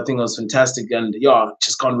because I think it was fantastic, and yeah,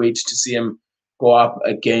 just can't wait to see him go up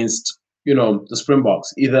against the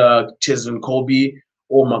Springboks, either Cheswin Colby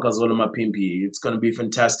or Makazola Mapimpi. It's going to be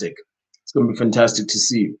fantastic. It's going to be fantastic to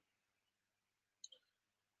see.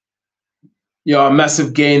 Yeah, a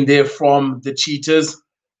massive gain there from the Cheetahs.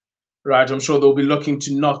 Right, I'm sure they'll be looking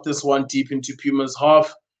to knock this one deep into Puma's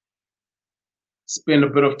half. Spend a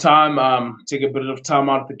bit of time, take a bit of time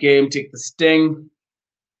out of the game, take the sting,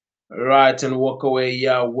 right, and walk away,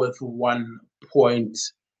 with 1 point,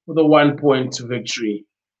 with a 1 point victory.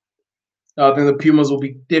 I think the Pumas will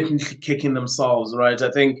be definitely kicking themselves, right? I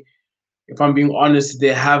think, if I'm being honest,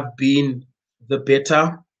 they have been the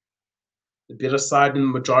better side in the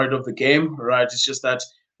majority of the game, right? It's just that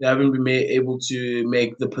they haven't been able to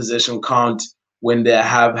make the possession count when they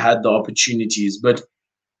have had the opportunities, but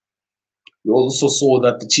we also saw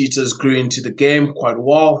that the Cheetahs grew into the game quite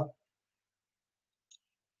well.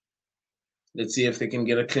 Let's see if they can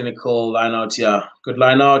get a clinical line out here. Good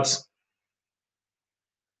line out.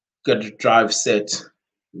 Good drive set.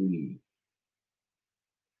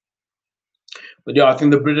 But yeah, I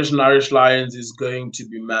think the British and Irish Lions is going to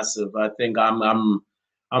be massive. I think I'm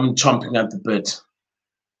chomping at the bit.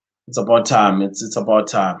 It's about time. It's about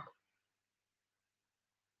time.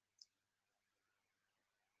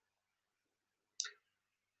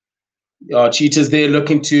 Cheetahs there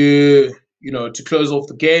looking to to close off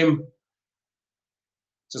the game.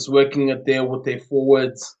 Just working it there with their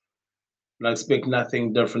forwards. And I expect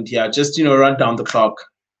nothing different here. Just run down the clock.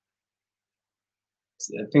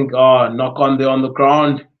 I think knock on there on the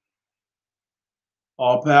ground.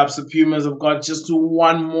 Or perhaps the Pumas have got just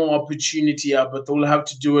one more opportunity here, but they'll have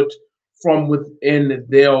to do it from within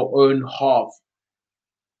their own half.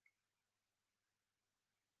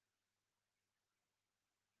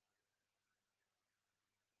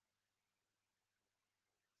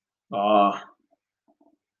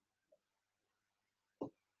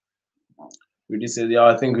 Rudy says, yeah,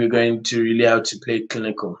 I think we're going to really have to play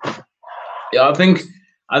clinical. Yeah, I think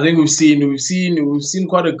we've seen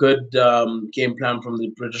quite a good game plan from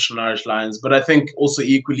the British and Irish Lions, but I think also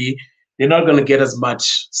equally they're not going to get as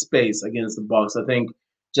much space against the Boks. I think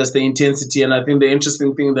just the intensity, and I think the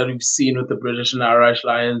interesting thing that we've seen with the British and Irish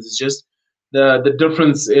Lions is just the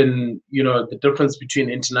difference in the difference between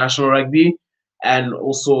international rugby and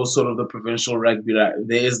also sort of the provincial rugby. There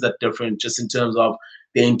is that difference just in terms of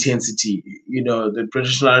the intensity. The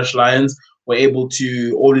British and Irish Lions were able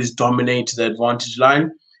to always dominate the advantage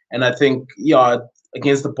line. And I think,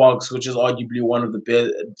 against the Boks, which is arguably one of the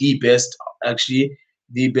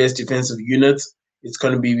best defensive units, it's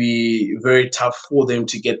going to be very tough for them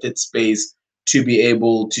to get that space to be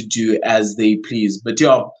able to do as they please. But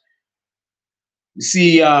you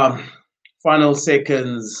see final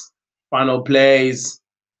seconds, final plays.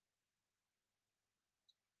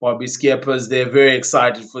 Bobby Skippers, they're very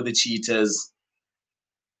excited for the Cheetahs.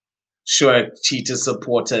 Sure, Cheetah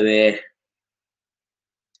supporter there.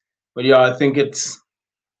 But I think it's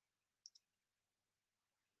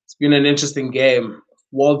been an interesting game.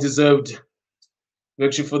 Well-deserved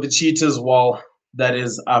victory for the Cheetahs. Well, that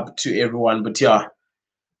is up to everyone. But I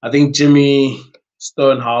think Jimmy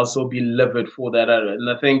Stonehouse will be livid for that. And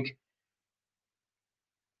I think,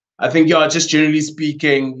 just generally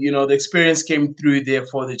speaking, the experience came through there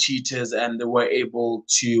for the Cheetahs and they were able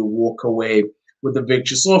to walk away with the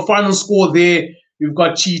victory. So a final score there, we've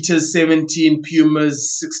got Cheetahs 17,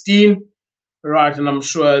 Pumas 16. Right, and I'm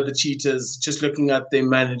sure the Cheetahs, just looking at their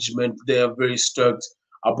management, they are very stoked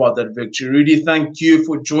about that victory. Rudy, thank you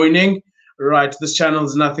for joining. Right, this channel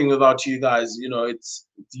is nothing without you guys. You know, it's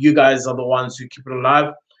you guys are the ones who keep it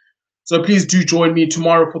alive. So please do join me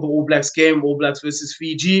tomorrow for the All Blacks game, All Blacks versus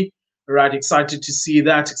Fiji. Right, excited to see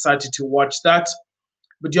that, excited to watch that.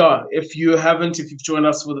 But yeah, if you've joined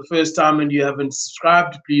us for the first time and you haven't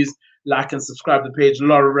subscribed, please like and subscribe to the page. A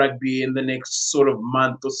lot of rugby in the next sort of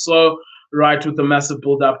month or so, right, with the massive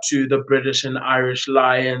build up to the British and Irish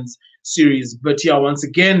Lions series. But yeah, once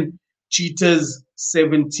again, Cheetahs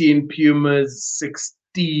 17, Pumas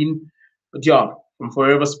 16. But yeah, from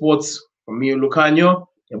Forever Sports, from me, Lucanio,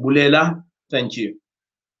 Yabulela, thank you.